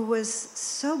 who was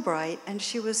so bright and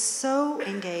she was so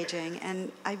engaging.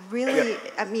 And I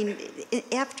mean,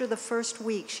 after the first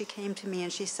week, she came to me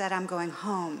and she said, I'm going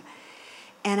home.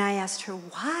 And I asked her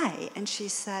why, and she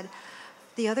said,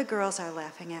 the other girls are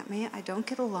laughing at me. I don't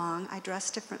get along. I dress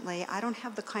differently. I don't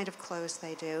have the kind of clothes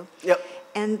they do. Yep.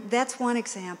 And that's one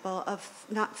example of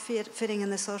not fitting in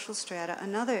the social strata.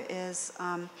 Another is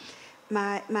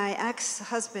my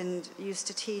ex-husband used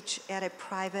to teach at a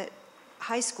private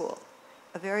high school,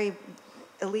 a very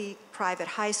elite private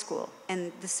high school,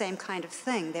 and the same kind of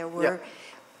thing. There were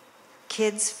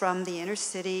kids from the inner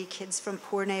city, kids from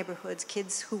poor neighborhoods,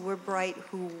 kids who were bright,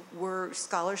 who were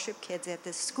scholarship kids at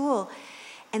this school,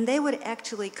 and they would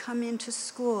actually come into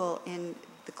school in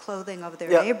the clothing of their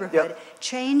neighborhood,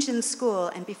 change in school,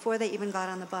 and before they even got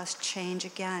on the bus, change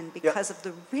again because of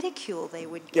the ridicule they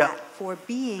would get for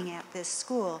being at this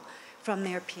school from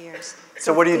their peers.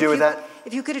 So what do you do with that?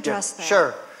 If you could address that.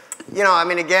 Sure. You know, I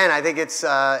mean, again, I think it's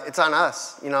on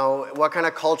us. You know, what kind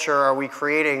of culture are we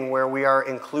creating where we are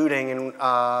including in,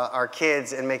 our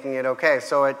kids and making it okay?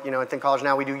 So at Think College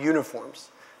now we do uniforms.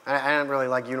 I didn't really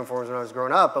like uniforms when I was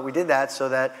growing up, but we did that so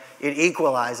that it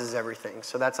equalizes everything.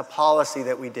 So that's a policy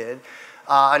that we did.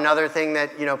 Another thing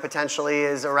that, potentially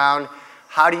is around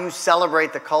how do you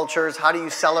celebrate the cultures? How do you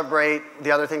celebrate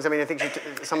the other things? I mean, I think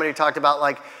somebody talked about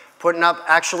like putting up,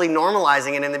 actually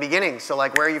normalizing it in the beginning. So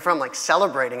like, where are you from? Like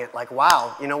celebrating it. Like,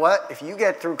 wow, you know what? If you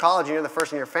get through college and you're the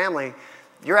first in your family,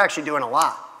 you're actually doing a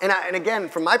lot. And again,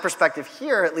 from my perspective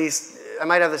here, at least, I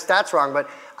might have the stats wrong, but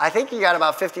I think you got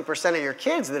about 50% of your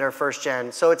kids that are first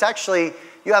gen. So it's actually,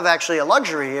 you have actually a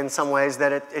luxury in some ways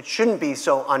that it shouldn't be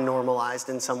so unnormalized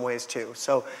in some ways too.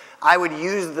 So I would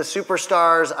use the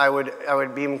superstars, I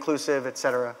would be inclusive, et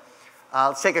cetera.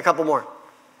 Let's take a couple more.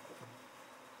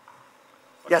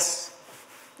 Yes,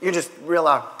 you just real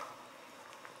loud.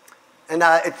 And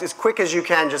it's as quick as you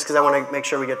can, just because I want to make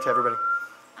sure we get to everybody.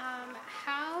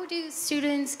 How do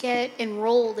students get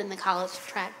enrolled in the college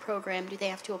track program? Do they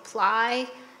have to apply?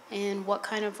 And what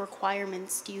kind of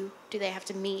requirements do they have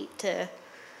to meet to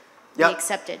be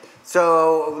accepted?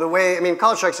 So the way, I mean,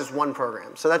 college track is just one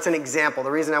program. So that's an example.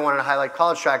 The reason I wanted to highlight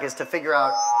college track is to figure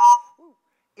out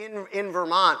in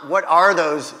Vermont, what are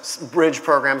those bridge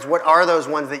programs? What are those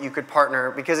ones that you could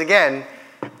partner? Because again,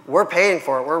 we're paying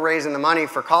for it. We're raising the money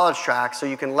for college track, so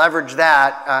you can leverage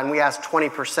that. And we ask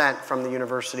 20% from the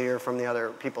university or from the other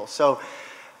people. So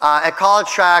at college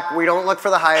track, we don't look for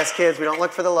the highest kids. We don't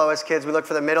look for the lowest kids. We look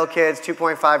for the middle kids,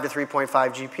 2.5 to 3.5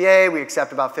 GPA. We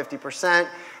accept about 50%.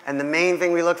 And the main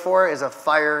thing we look for is a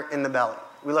fire in the belly.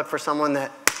 We look for someone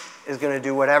that is going to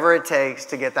do whatever it takes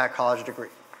to get that college degree.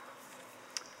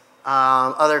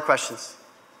 Other questions?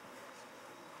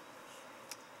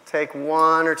 Take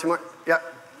one or two more.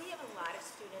 Yep. We have a lot of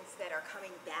students that are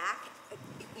coming back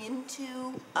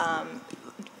into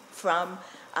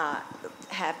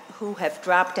who have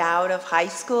dropped out of high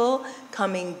school,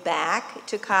 coming back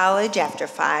to college after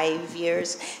 5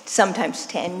 years, sometimes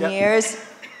 10 years.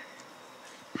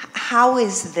 How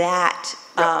is that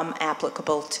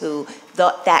applicable to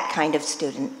that kind of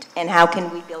student, and how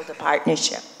can we build a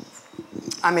partnership?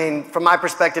 I mean, from my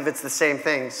perspective, it's the same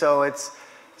thing. So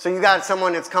you got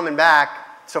someone that's coming back.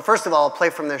 So first of all, play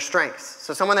from their strengths.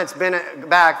 So someone that's been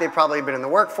back, they've probably been in the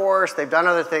workforce, they've done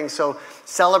other things. So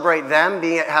celebrate them,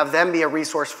 have them be a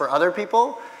resource for other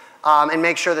people, and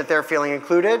make sure that they're feeling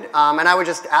included. And I would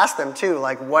just ask them too,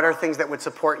 like, what are things that would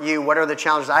support you? What are the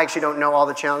challenges? I actually don't know all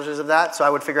the challenges of that, so I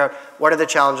would figure out what are the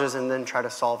challenges and then try to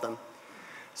solve them.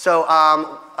 So,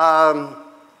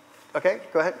 okay,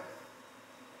 go ahead.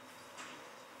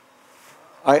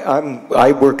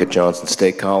 I work at Johnson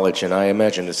State College, and I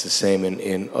imagine it's the same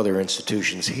in other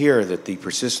institutions here, that the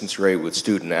persistence rate with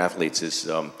student athletes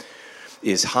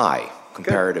is high,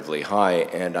 comparatively high.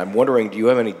 And I'm wondering, do you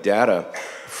have any data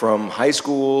from high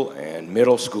school and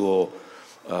middle school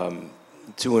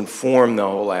to inform the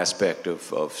whole aspect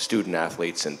of student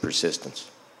athletes and persistence?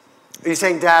 Are you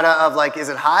saying data of, like, is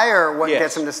it high, or what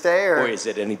gets them to stay? Or is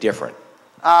it any different?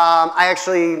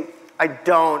 I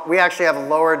don't. We actually have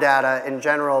lower data in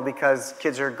general because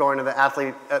kids are going to the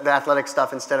athletic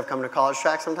stuff instead of coming to college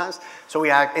track sometimes. So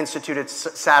we instituted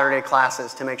Saturday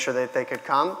classes to make sure that they could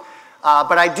come.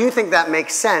 But I do think that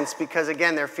makes sense because,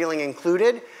 again, they're feeling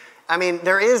included. I mean,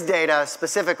 there is data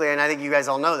specifically, and I think you guys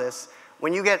all know this.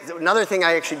 When you get, another thing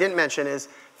I actually didn't mention is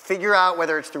figure out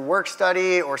whether it's through work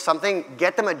study or something,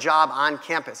 get them a job on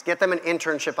campus, get them an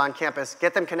internship on campus,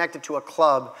 get them connected to a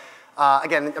club.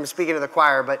 Again, I'm speaking to the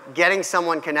choir, but getting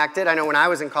someone connected, I know when I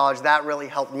was in college, that really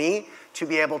helped me to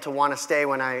be able to want to stay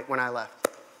when I left,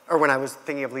 or when I was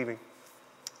thinking of leaving.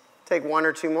 Take one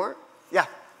or two more. Yeah,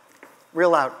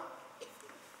 real loud.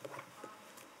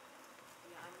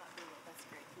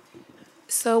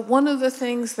 So one of the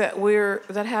things that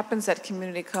happens at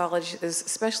community college is,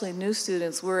 especially new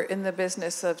students, we're in the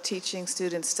business of teaching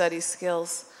students study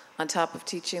skills on top of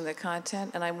teaching the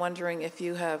content, and I'm wondering if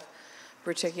you have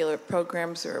particular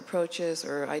programs or approaches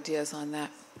or ideas on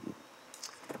that?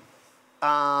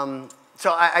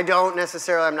 So I don't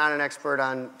necessarily, I'm not an expert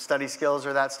on study skills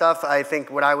or that stuff. I think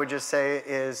what I would just say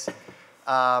is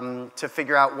to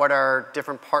figure out what are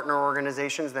different partner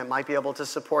organizations that might be able to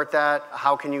support that.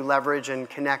 How can you leverage and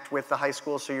connect with the high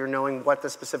school so you're knowing what the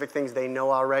specific things they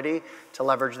know already to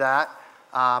leverage that.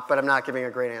 But I'm not giving a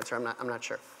great answer. I'm not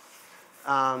sure.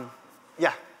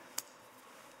 Yeah.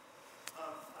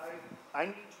 I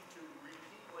need you to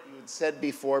repeat what you had said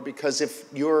before, because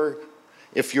if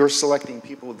you're selecting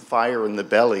people with fire in the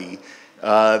belly,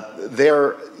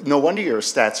 no wonder your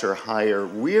stats are higher.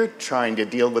 We're trying to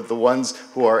deal with the ones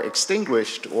who are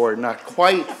extinguished or not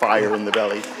quite fire in the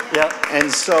belly. Yep. And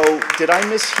so, did I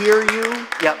mishear you?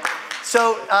 Yep.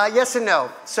 So yes and no.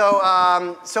 So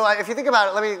if you think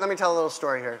about it, let me tell a little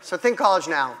story here. So Think College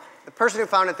Now, the person who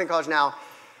founded Think College Now.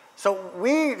 So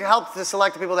we help to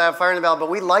select the people that have fire in the belly, but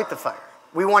we light the fire.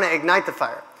 We want to ignite the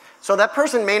fire. So that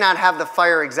person may not have the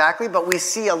fire exactly, but we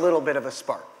see a little bit of a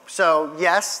spark. So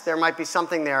yes, there might be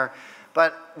something there,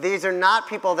 but these are not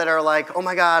people that are like, oh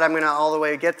my God, I'm going to all the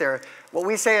way get there. What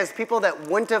we say is people that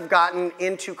wouldn't have gotten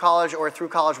into college or through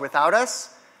college without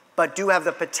us, but do have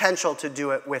the potential to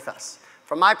do it with us.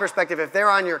 From my perspective, if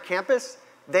they're on your campus,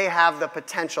 they have the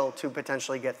potential to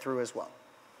potentially get through as well.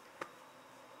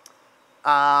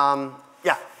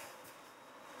 Yeah.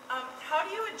 How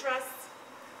do you address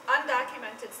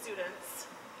undocumented students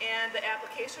and the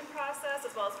application process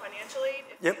as well as financial aid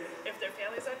if their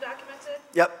family's undocumented?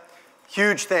 Yep.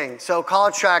 Huge thing. So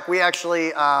college track, we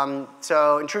actually,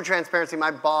 so in true transparency, my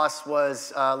boss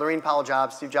was Lorene Powell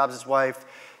Jobs, Steve Jobs' wife.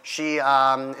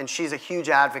 And she's a huge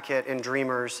advocate in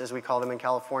Dreamers, as we call them in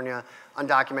California,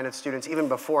 undocumented students, even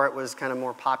before it was kind of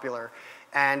more popular.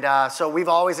 And so we've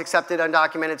always accepted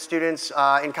undocumented students.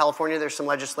 In California, there's some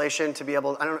legislation to be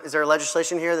able, I don't know, is there a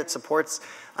legislation here that supports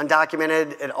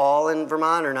undocumented at all in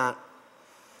Vermont or not?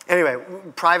 Anyway,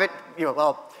 private, you know,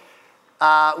 well,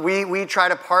 we try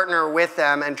to partner with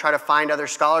them and try to find other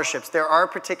scholarships. There are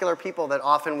particular people that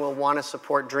often will want to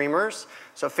support Dreamers.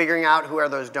 So figuring out who are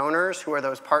those donors, who are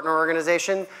those partner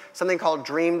organizations. Something called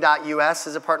dream.us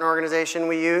is a partner organization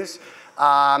we use.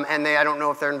 And I don't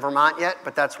know if they're in Vermont yet,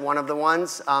 but that's one of the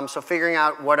ones. So figuring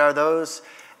out what are those.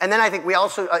 And then I think we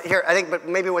also, but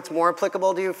maybe what's more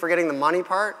applicable to you, forgetting the money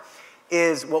part,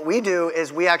 is what we do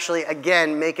is we actually,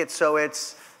 again, make it so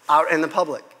it's out in the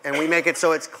public. And we make it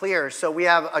so it's clear. So we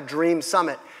have a Dream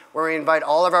Summit where we invite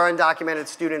all of our undocumented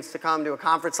students to come to a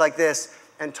conference like this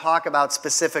and talk about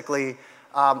specifically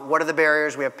what are the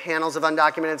barriers. We have panels of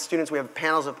undocumented students. We have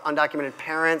panels of undocumented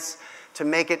parents to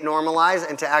make it normalized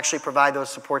and to actually provide those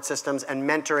support systems and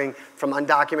mentoring from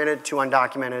undocumented to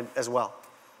undocumented as well.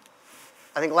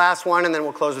 I think last one, and then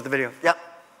we'll close with the video. Yep.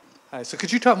 All right, so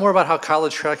could you talk more about how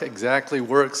college track exactly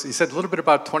works? You said a little bit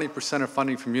about 20% of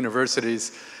funding from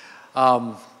universities.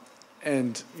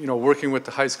 And, you know, working with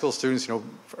the high school students, you know,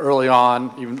 early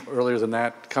on, even earlier than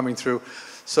that, coming through.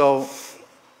 So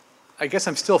I guess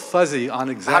I'm still fuzzy on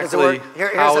exactly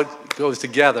how it goes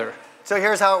together. So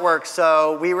here's how it works.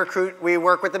 So we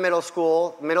work with the middle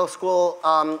school. Middle school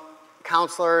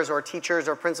counselors or teachers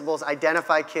or principals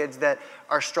identify kids that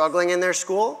are struggling in their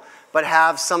school but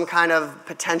have some kind of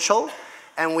potential.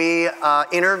 And we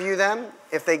interview them.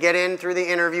 If they get in through the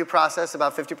interview process,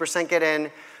 about 50% get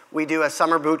in. We do a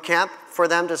summer boot camp for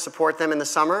them to support them in the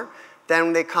summer.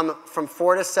 Then they come from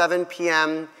 4 to 7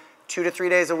 p.m., 2 to 3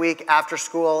 days a week after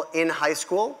school in high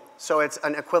school. So it's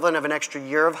an equivalent of an extra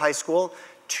year of high school,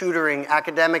 tutoring,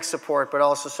 academic support, but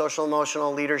also social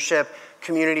emotional leadership,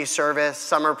 community service,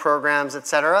 summer programs, et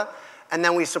cetera. And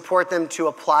then we support them to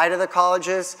apply to the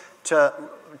colleges, to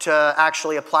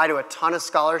actually apply to a ton of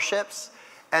scholarships.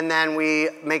 And then we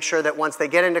make sure that once they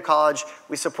get into college,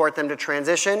 we support them to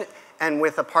transition, and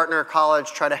with a partner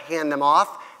college, try to hand them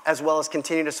off, as well as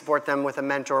continue to support them with a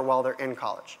mentor while they're in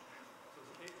college.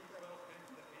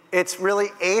 It's really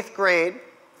 8th grade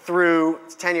through,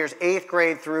 it's 10 years, 8th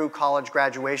grade through college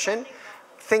graduation.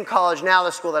 Think College Now,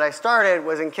 the school that I started,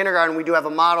 was in kindergarten. We do have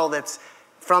a model that's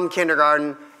from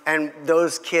kindergarten, and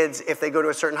those kids, if they go to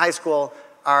a certain high school,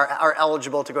 are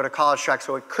eligible to go to college track,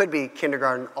 so it could be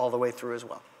kindergarten all the way through as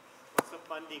well. What's the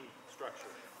funding structure?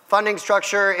 Funding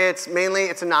structure, it's a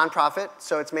nonprofit,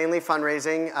 so it's mainly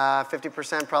fundraising,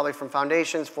 50% probably from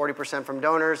foundations, 40% from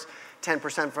donors, 10 to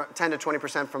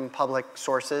 20% from public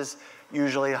sources,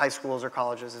 usually high schools or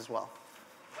colleges as well.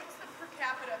 What's the per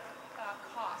capita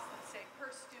cost, let's say,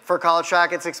 per student? For college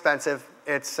track, it's expensive.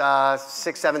 It's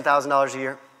 $6,000, $7,000 a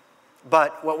year.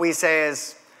 But what we say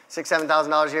is $6,000,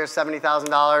 $7,000 a year,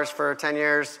 $70,000 for 10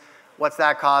 years. What's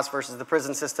that cost versus the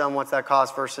prison system? What's that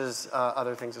cost versus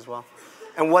other things as well?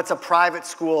 And what's a private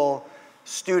school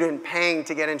student paying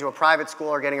to get into a private school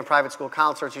or getting a private school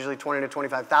counselor? It's usually $20,000 to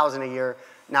 $25,000 a year,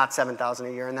 not $7,000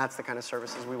 a year, and that's the kind of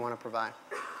services we want to provide.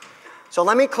 So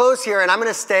let me close here, and I'm going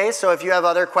to stay, so if you have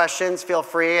other questions, feel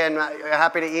free, and I'm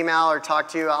happy to email or talk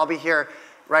to you. I'll be here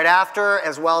right after,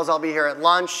 as well as I'll be here at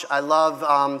lunch. I love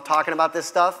talking about this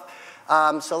stuff.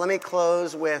 So let me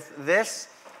close with this.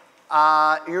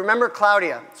 You remember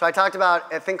Claudia. So I talked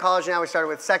about, at Think College Now, we started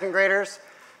with 2nd graders.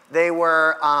 They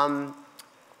were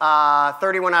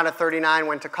 31 out of 39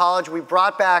 went to college. We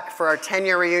brought back for our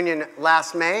 10-year reunion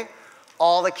last May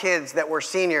all the kids that were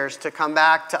seniors to come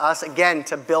back to us again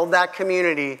to build that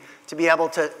community, to be able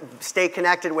to stay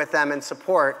connected with them and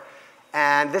support.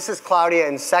 And this is Claudia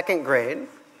in 2nd grade.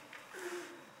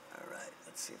 All right,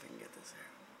 let's see if we can get this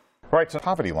here. Right to the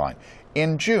poverty line.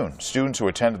 In June, students who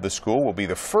attended the school will be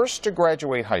the first to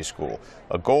graduate high school,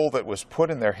 a goal that was put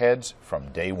in their heads from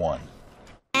day one.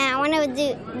 I want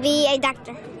to be a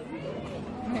doctor.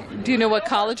 Do you know what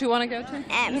college you want to go to?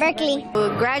 At Berkeley.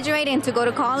 Graduate and to go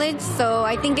to college, so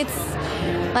I think it's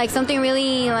like something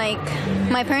really, like,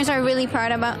 my parents are really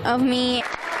proud of me.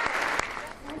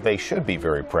 They should be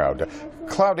very proud.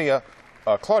 Claudia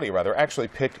actually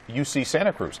picked UC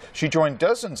Santa Cruz. She joined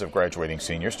dozens of graduating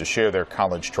seniors to share their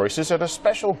college choices at a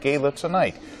special gala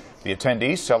tonight. The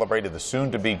attendees celebrated the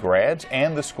soon-to-be grads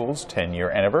and the school's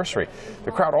 10-year anniversary.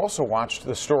 The crowd also watched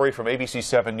the story from ABC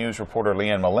 7 News reporter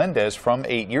Leanne Melendez from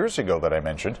 8 years ago that I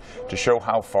mentioned to show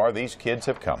how far these kids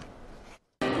have come.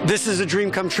 this is a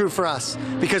dream come true for us,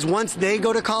 because once they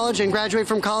go to college and graduate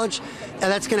from college,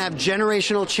 that's going to have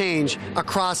generational change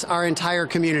across our entire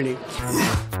community.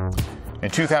 In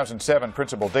 2007,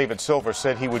 Principal David Silver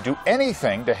said he would do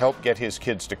anything to help get his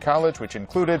kids to college, which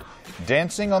included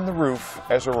dancing on the roof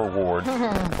as a reward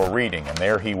for reading. And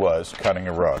there he was, cutting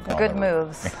a rug. Good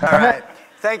moves. All right.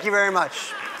 Thank you very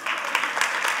much.